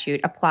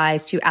Statute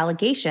applies to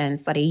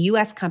allegations that a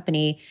U.S.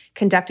 company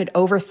conducted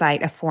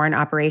oversight of foreign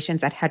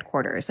operations at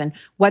headquarters, and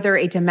whether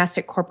a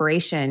domestic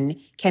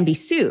corporation can be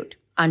sued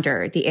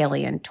under the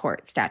Alien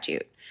Tort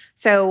Statute.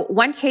 So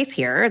one case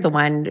here, the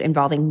one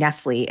involving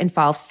Nestle,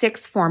 involves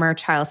 6 former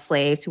child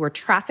slaves who were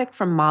trafficked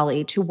from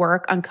Mali to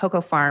work on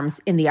cocoa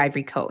farms in the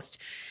Ivory Coast.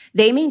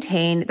 They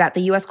maintain that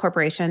the U.S.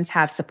 corporations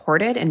have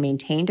supported and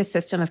maintained a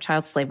system of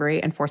child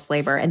slavery and forced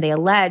labor, and they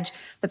allege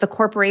that the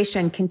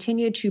corporation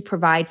continued to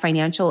provide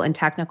financial and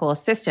technical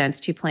assistance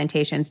to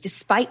plantations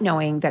despite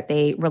knowing that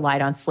they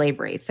relied on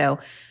slavery. So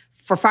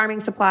for farming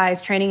supplies,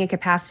 training and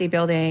capacity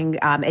building,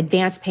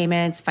 advance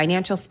payments,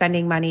 financial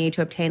spending money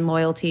to obtain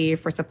loyalty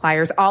for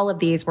suppliers, all of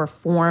these were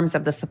forms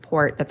of the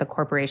support that the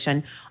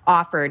corporation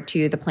offered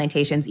to the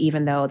plantations,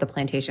 even though the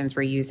plantations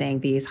were using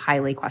these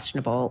highly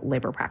questionable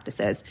labor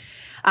practices.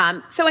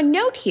 So a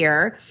note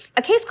here,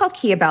 a case called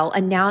Kiabel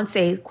announced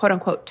a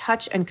quote-unquote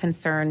touch and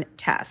concern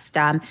test.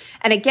 And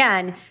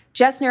again,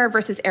 Jesner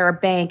versus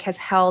Arab Bank has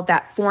held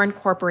that foreign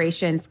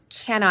corporations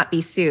cannot be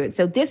sued.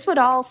 So this would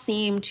all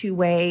seem to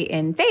weigh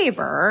in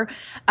favor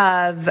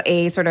of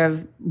a sort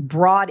of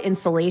broad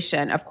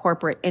insulation of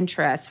corporate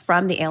interests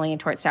from the Alien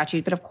Tort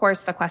Statute. But of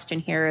course, the question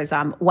here is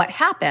what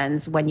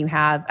happens when you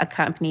have a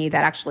company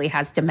that actually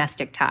has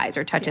domestic ties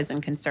or touches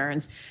and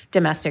concerns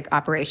domestic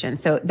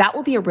operations. So that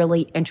will be a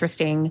really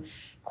interesting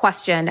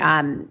question,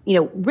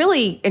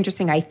 really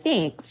interesting, I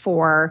think,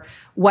 for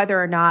whether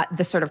or not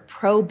the sort of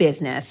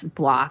pro-business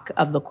block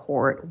of the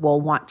court will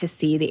want to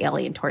see the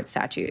Alien Tort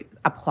Statute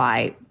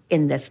apply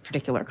in this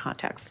particular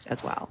context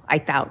as well. I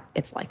doubt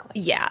it's likely.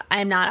 Yeah,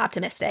 I'm not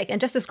optimistic.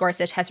 And Justice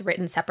Gorsuch has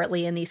written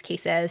separately in these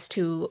cases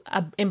to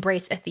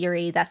embrace a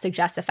theory that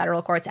suggests the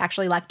federal courts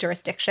actually lack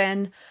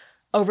jurisdiction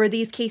over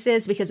these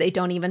cases because they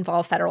don't even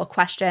involve federal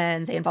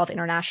questions. They involve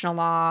international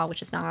law,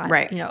 which is not,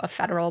 a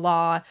federal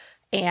law.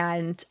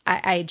 And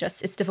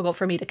it's difficult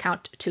for me to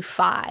count to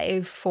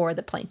 5 for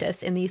the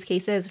plaintiffs in these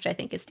cases, which I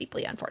think is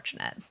deeply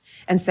unfortunate.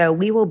 And so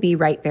we will be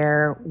right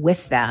there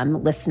with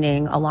them,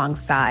 listening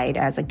alongside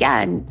as,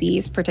 again,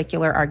 these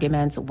particular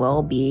arguments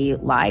will be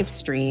live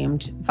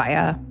streamed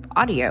via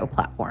audio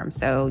platform.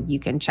 So you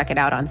can check it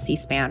out on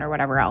C-SPAN or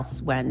whatever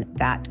else when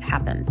that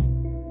happens.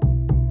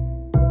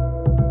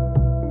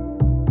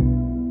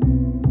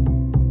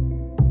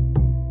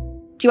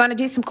 Do you want to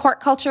do some court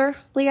culture,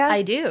 Leah?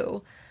 I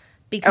do.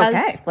 Because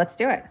let's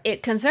do it.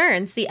 It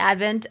concerns the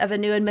advent of a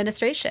new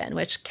administration,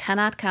 which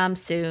cannot come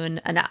soon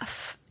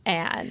enough.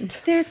 And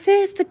this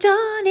is the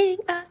dawning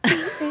of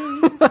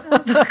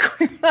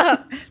the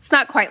It's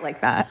not quite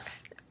like that.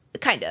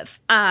 Kind of.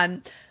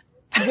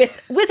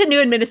 With a new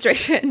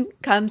administration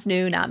comes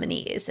new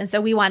nominees. And so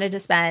we wanted to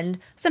spend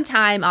some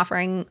time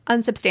offering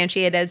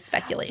unsubstantiated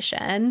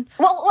speculation.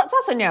 Well, let's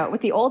also note, with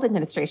the old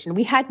administration,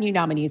 we had new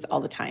nominees all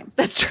the time.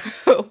 That's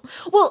true.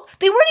 Well,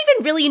 they weren't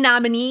even really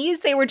nominees.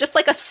 They were just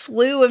like a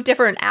slew of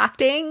different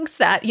actings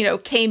that,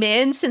 came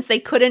in since they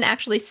couldn't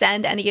actually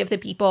send any of the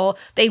people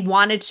they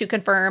wanted to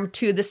confirm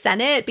to the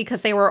Senate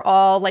because they were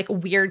all like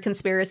weird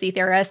conspiracy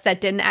theorists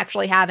that didn't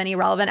actually have any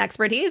relevant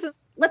expertise.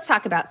 Let's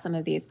talk about some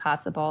of these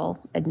possible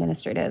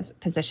administrative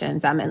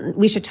positions. And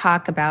we should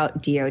talk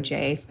about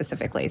DOJ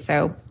specifically.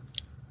 So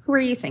who are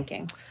you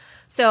thinking?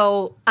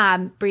 So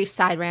brief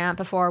side rant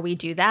before we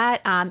do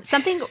that.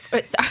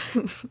 This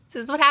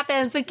is what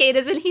happens when Kate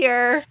isn't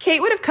here. Kate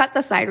would have cut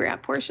the side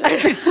rant portion.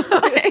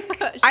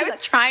 I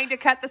was trying to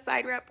cut the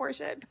side rant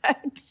portion.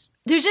 But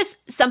there's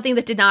just something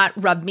that did not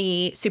rub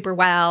me super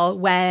well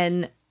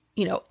when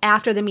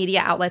after the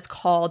media outlets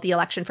called the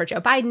election for Joe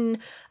Biden,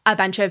 a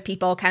bunch of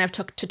people kind of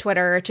took to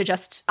Twitter to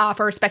just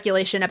offer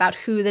speculation about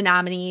who the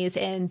nominees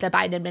in the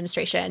Biden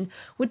administration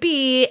would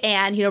be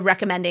and,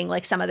 recommending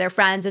like some of their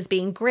friends as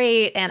being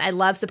great. And I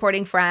love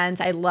supporting friends.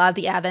 I love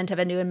the advent of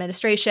a new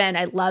administration.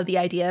 I love the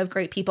idea of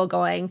great people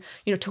going,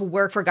 to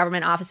work for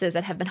government offices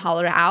that have been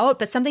hollowed out.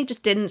 But something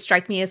just didn't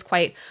strike me as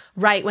quite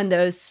right when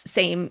those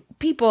same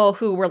people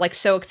who were like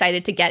so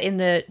excited to get in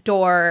the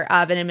door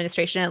of an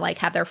administration and like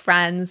have their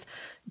friends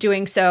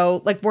doing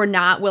so, like, we're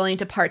not willing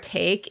to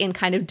partake in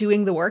kind of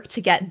doing the work to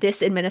get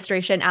this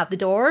administration out the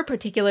door,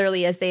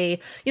 particularly as they,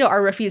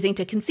 are refusing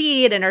to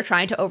concede and are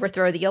trying to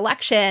overthrow the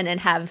election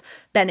and have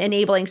been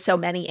enabling so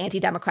many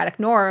anti-democratic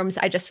norms.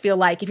 I just feel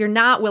like if you're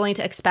not willing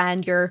to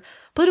expend your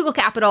political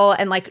capital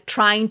and like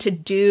trying to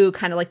do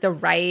kind of like the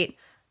right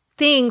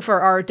thing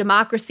for our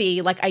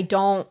democracy, like, I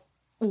don't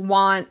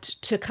want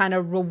to kind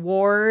of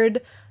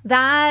reward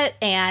that.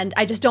 And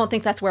I just don't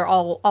think that's where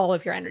all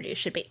of your energy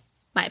should be.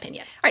 My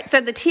opinion. All right. So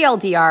the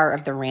TLDR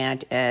of the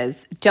rant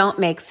is don't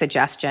make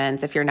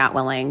suggestions if you're not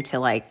willing to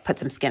like put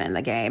some skin in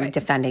the game, right,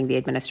 defending the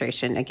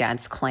administration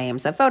against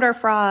claims of voter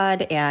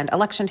fraud and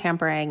election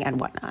tampering and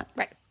whatnot.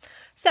 Right.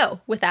 So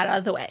with that out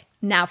of the way,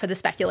 now for the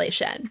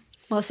speculation.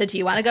 Melissa, do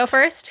you want to go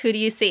first? Who do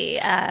you see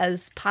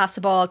as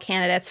possible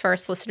candidates for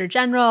Solicitor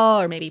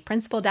General or maybe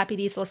Principal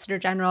Deputy Solicitor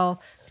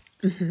General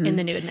in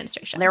the new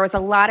administration? There was a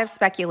lot of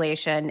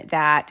speculation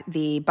that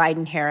the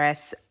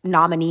Biden-Harris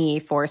nominee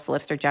for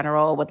Solicitor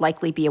General would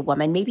likely be a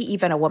woman, maybe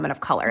even a woman of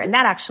color. And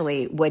that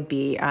actually would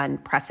be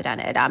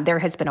unprecedented. There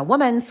has been a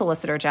woman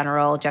Solicitor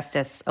General.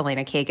 Justice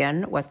Elena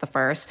Kagan was the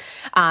first.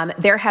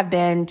 There have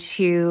been,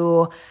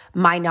 to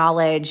my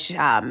knowledge,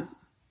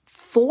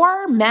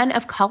 4 men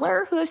of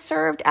color who have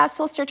served as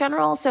Solicitor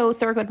General. So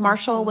Thurgood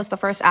Marshall was the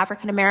first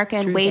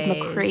African-American. Wade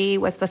McCree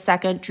was the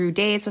second. Drew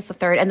Days was the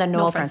third. And then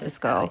Noel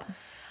Francisco.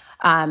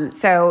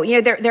 So,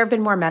 there have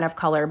been more men of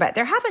color, but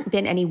there haven't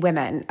been any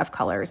women of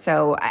color.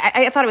 So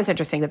I thought it was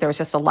interesting that there was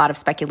just a lot of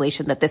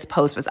speculation that this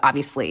post was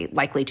obviously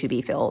likely to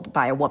be filled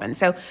by a woman.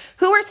 So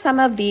who are some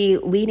of the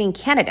leading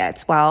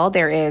candidates? Well,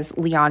 there is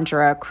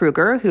Leandra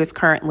Kruger, who is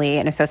currently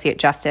an Associate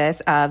Justice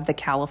of the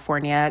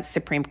California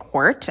Supreme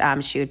Court.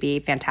 She would be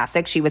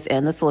fantastic. She was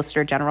in the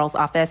Solicitor General's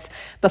office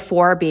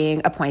before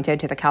being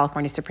appointed to the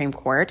California Supreme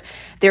Court.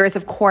 There is,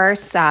 of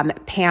course,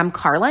 Pam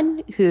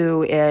Karlan,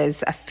 who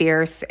is a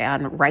fierce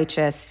and righteous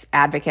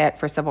advocate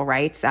for civil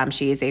rights.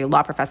 She is a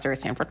law professor at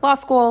Stanford Law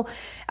School.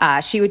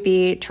 She would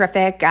be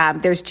terrific.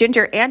 There's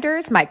Ginger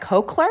Anders, my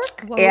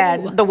co-clerk,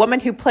 and the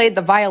woman who played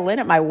the violin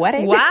at my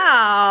wedding.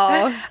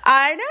 Wow.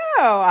 I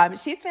know.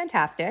 She's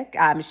fantastic.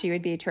 She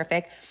would be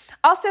terrific.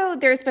 Also,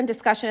 there's been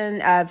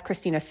discussion of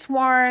Christina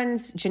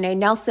Swarns, Janae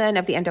Nelson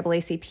of the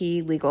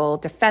NAACP Legal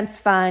Defense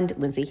Fund,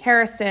 Lindsay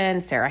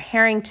Harrison, Sarah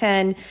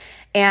Harrington,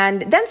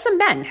 and then some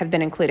men have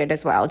been included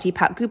as well.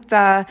 Deepak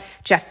Gupta,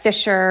 Jeff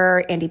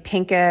Fisher, Andy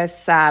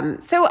Pincus.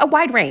 So a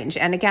wide range.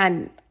 And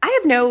again, I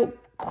have no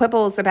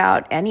quibbles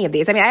about any of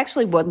these. I mean, I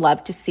actually would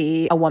love to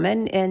see a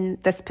woman in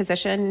this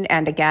position.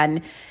 And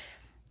again,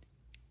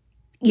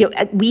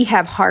 we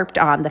have harped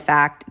on the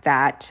fact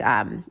that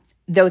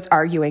those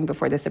arguing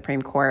before the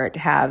Supreme Court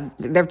there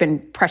have been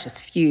precious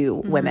few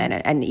women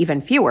and even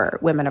fewer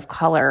women of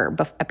color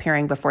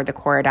appearing before the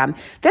court.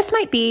 This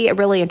might be a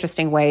really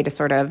interesting way to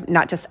sort of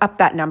not just up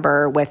that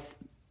number with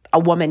a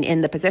woman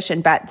in the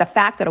position, but the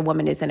fact that a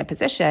woman is in a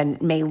position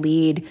may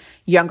lead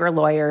younger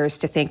lawyers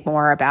to think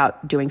more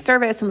about doing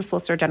service in the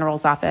Solicitor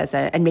General's office,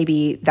 and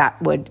maybe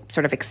that would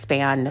sort of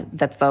expand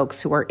the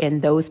folks who are in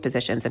those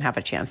positions and have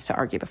a chance to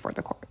argue before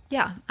the court.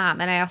 Yeah,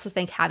 and I also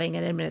think having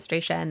an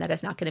administration that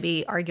is not going to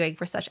be arguing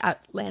for such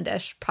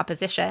outlandish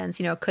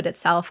propositions, could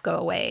itself go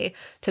away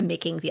to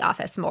making the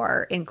office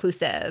more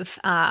inclusive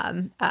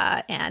and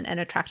an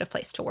attractive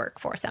place to work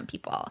for some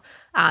people.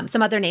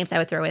 Some other names I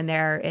would throw in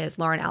there is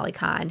Lauren Ali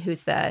Khan,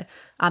 who's the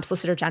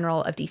Solicitor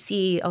General of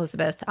D.C.,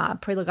 Elizabeth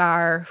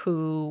Prelogar,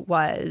 who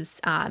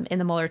was in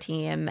the Mueller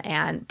team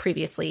and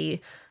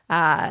previously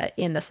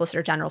in the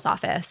Solicitor General's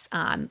office,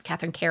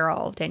 Catherine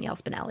Carroll, Danielle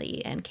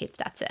Spinelli, and Kate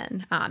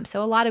Stetson.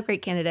 So a lot of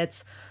great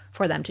candidates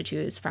for them to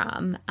choose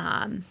from,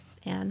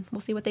 and we'll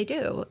see what they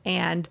do.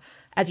 And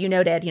as you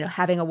noted,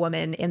 having a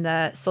woman in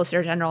the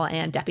Solicitor General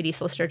and Deputy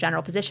Solicitor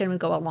General position would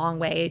go a long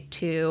way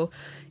to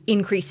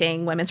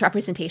increasing women's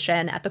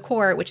representation at the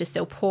court, which is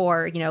so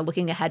poor.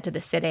 Looking ahead to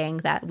the sitting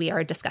that we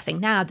are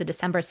discussing now, the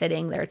December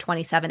sitting, there are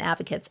 27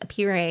 advocates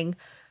appearing.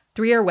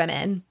 3 are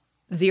women,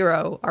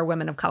 0 are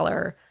women of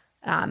color.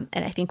 And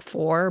I think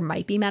 4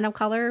 might be men of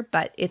color,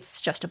 but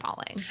it's just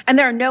appalling. And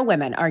there are no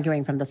women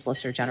arguing from the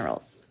Solicitor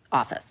General's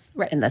office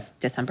in this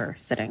December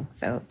sitting.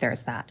 So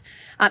there's that.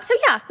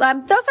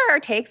 Those are our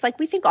takes.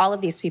 We think all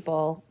of these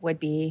people would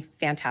be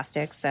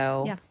fantastic.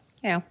 So,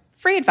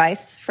 free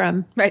advice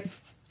from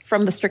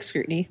the Strict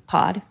Scrutiny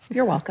pod.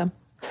 You're welcome.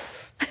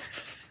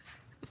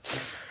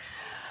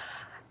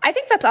 I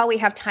think that's all we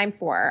have time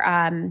for.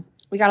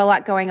 We got a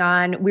lot going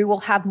on. We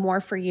will have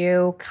more for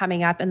you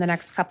coming up in the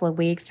next couple of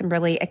weeks, some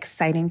really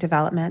exciting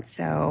developments.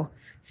 So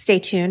stay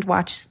tuned,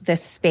 watch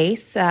this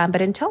space.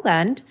 But until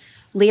then,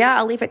 Leah,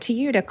 I'll leave it to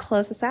you to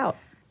close us out.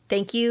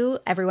 Thank you,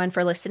 everyone,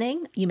 for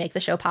listening. You make the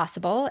show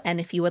possible. And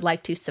if you would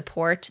like to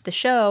support the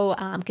show,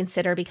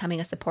 consider becoming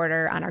a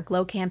supporter on our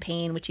Glow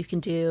campaign, which you can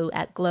do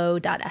at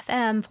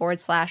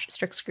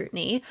glow.fm/strict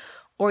scrutiny.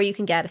 Or you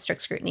can get a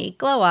Strict Scrutiny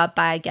glow up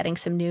by getting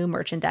some new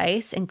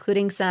merchandise,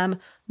 including some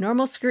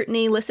Normal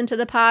Scrutiny Listen to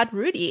the Pod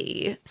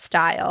Rudy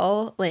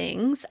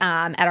stylings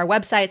at our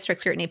website,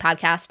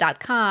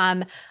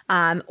 strictscrutinypodcast.com,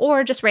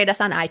 or just rate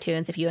us on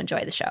iTunes if you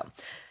enjoy the show.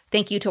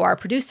 Thank you to our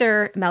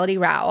producer, Melody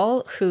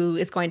Rowell, who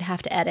is going to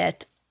have to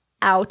edit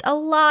out a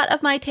lot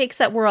of my takes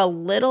that were a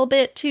little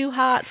bit too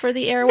hot for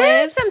the airwaves.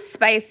 There's some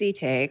spicy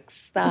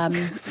takes.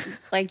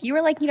 Like you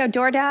were like,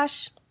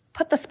 DoorDash,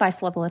 put the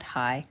spice level at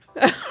high.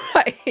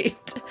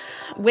 Right.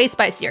 Way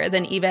spicier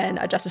than even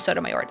a Justice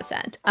Sotomayor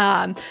dissent.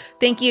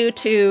 Thank you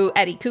to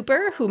Eddie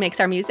Cooper, who makes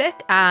our music.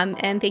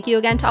 And thank you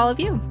again to all of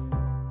you.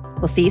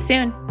 We'll see you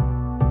soon.